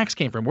idea where Max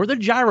came from, where the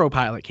gyro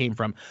pilot came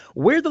from,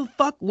 where the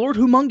fuck Lord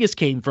Humongous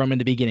came from in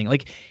the beginning.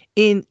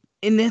 And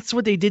that's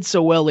what they did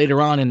so well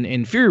later on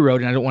in Fury Road.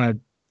 And I don't want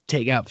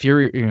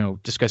to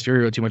discuss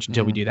Fury Road too much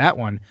until we do that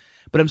one.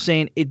 But I'm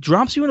saying it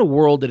drops you in a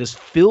world that is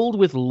filled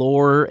with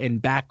lore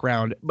and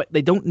background, but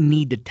they don't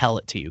need to tell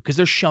it to you because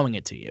they're showing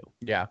it to you.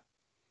 Yeah.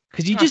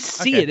 Because you just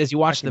see it as you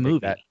watch the movie.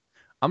 That.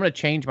 I'm going to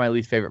change my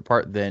least favorite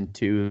part then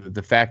to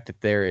the fact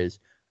that there is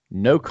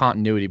no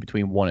continuity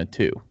between 1 and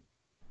 2. Yeah.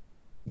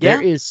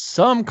 There is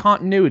some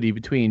continuity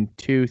between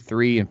 2,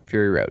 3, and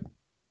Fury Road.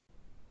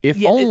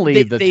 If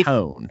only the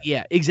tone.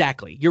 Yeah,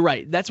 exactly. You're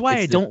right. That's why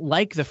I don't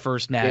like the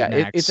first Mad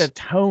Max. It's a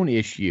tone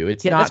issue.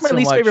 It's not that's my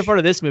least favorite part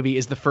of this movie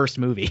is the first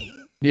movie.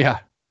 Yeah.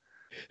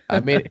 I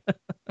mean,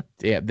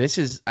 this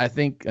is, I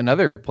think,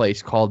 another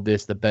place called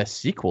this the best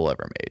sequel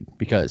ever made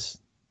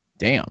because,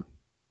 damn.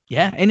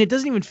 Yeah, and it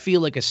doesn't even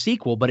feel like a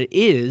sequel, but it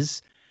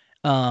is.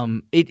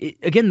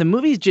 Again, the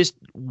movie just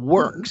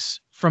works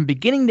from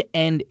beginning to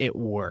end. It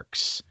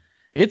works.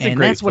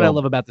 That's what I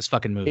love about this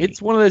fucking movie. It's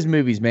one of those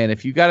movies, man.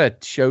 If you got to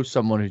show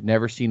someone who's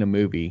never seen a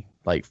movie,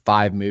 like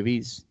 5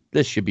 movies,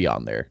 this should be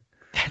on there.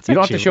 You don't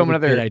have to show them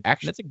another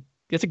action.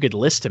 That's a good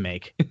list to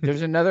make.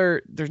 There's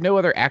no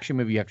other action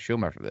movie you have to show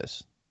them after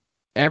this.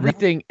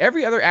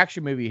 Every other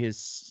action movie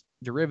is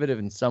derivative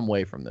in some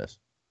way from this.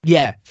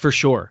 Yeah, for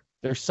sure.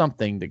 There's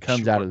something that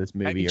comes out of this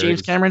movie.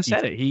 James Cameron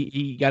said it.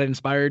 He got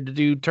inspired to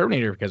do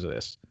Terminator because of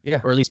this.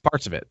 Yeah. Or at least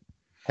parts of it.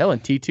 Hell, in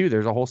T2,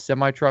 there's a whole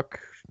semi-truck.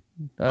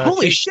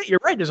 Holy shit, you're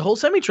right. There's a whole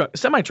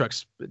semi-truck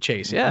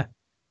chase. Yeah.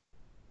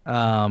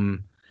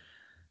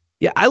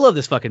 Yeah, I love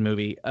this fucking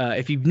movie.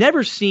 If you've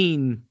never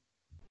seen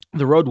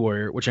The Road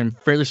Warrior, which I'm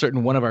fairly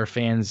certain one of our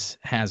fans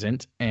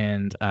hasn't,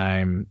 and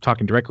I'm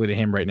talking directly to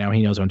him right now.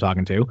 He knows who I'm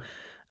talking to.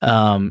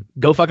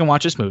 Go fucking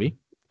watch this movie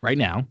right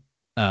now.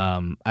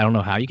 I don't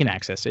know how you can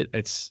access it.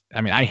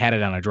 I had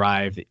it on a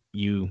drive.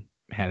 You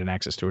had an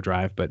access to a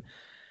drive, but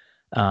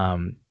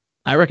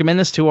I recommend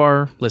this to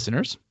our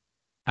listeners.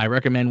 I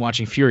recommend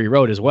watching Fury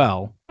Road as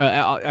well.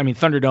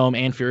 Thunderdome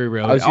and Fury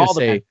Road. I was going to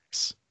say,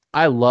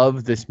 I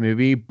love this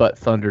movie, but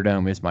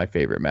Thunderdome is my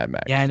favorite Mad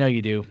Max. Yeah, I know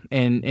you do.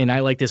 And I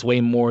like this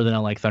way more than I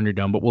like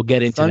Thunderdome, but we'll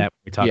get into that when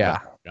we talk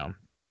about Thunderdome.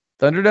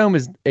 Thunderdome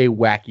is a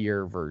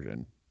wackier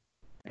version.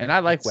 And I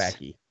like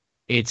wacky.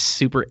 It's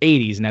super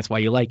 80s, and that's why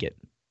you like it.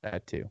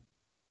 That too.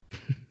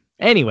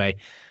 Anyway,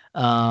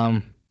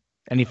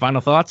 any final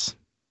thoughts?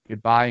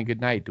 Goodbye and good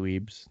night,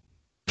 dweebs.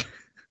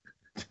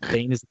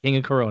 Bane is the king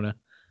of Corona.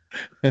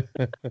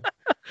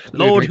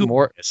 Lord,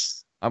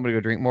 I'm gonna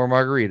go drink more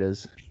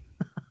margaritas.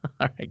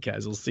 All right,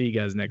 guys. We'll see you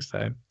guys next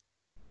time.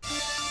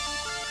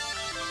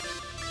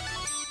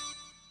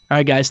 All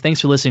right, guys.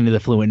 Thanks for listening to The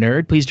Fluent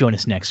Nerd. Please join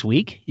us next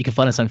week. You can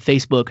find us on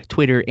Facebook,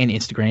 Twitter, and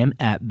Instagram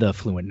at The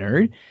Fluent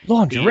Nerd.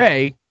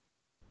 Lingerie.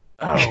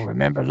 Oh,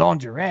 remember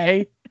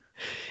lingerie?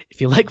 If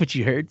you like what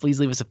you heard,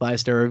 please leave us a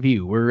 5-star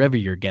review wherever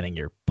you're getting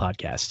your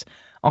podcast.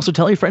 Also,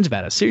 tell your friends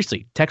about us.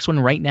 Seriously, text one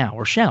right now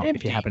or shout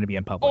if you happen to be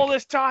in public. All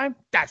this time?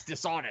 That's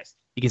dishonest.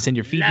 You can send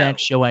your feedback,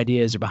 show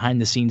ideas, or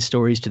behind-the-scenes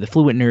stories to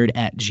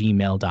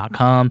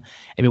thefluentnerd@gmail.com.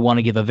 And we want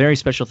to give a very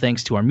special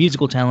thanks to our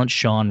musical talent,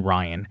 Sean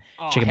Ryan.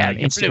 Check him out on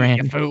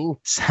Instagram,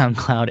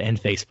 SoundCloud, and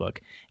Facebook.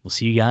 We'll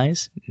see you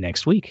guys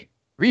next week.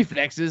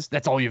 Reflexes,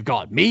 that's all you've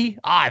got. Me,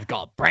 I've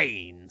got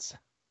brains.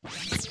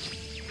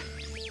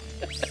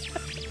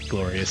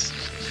 Glorious.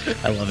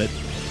 I love it.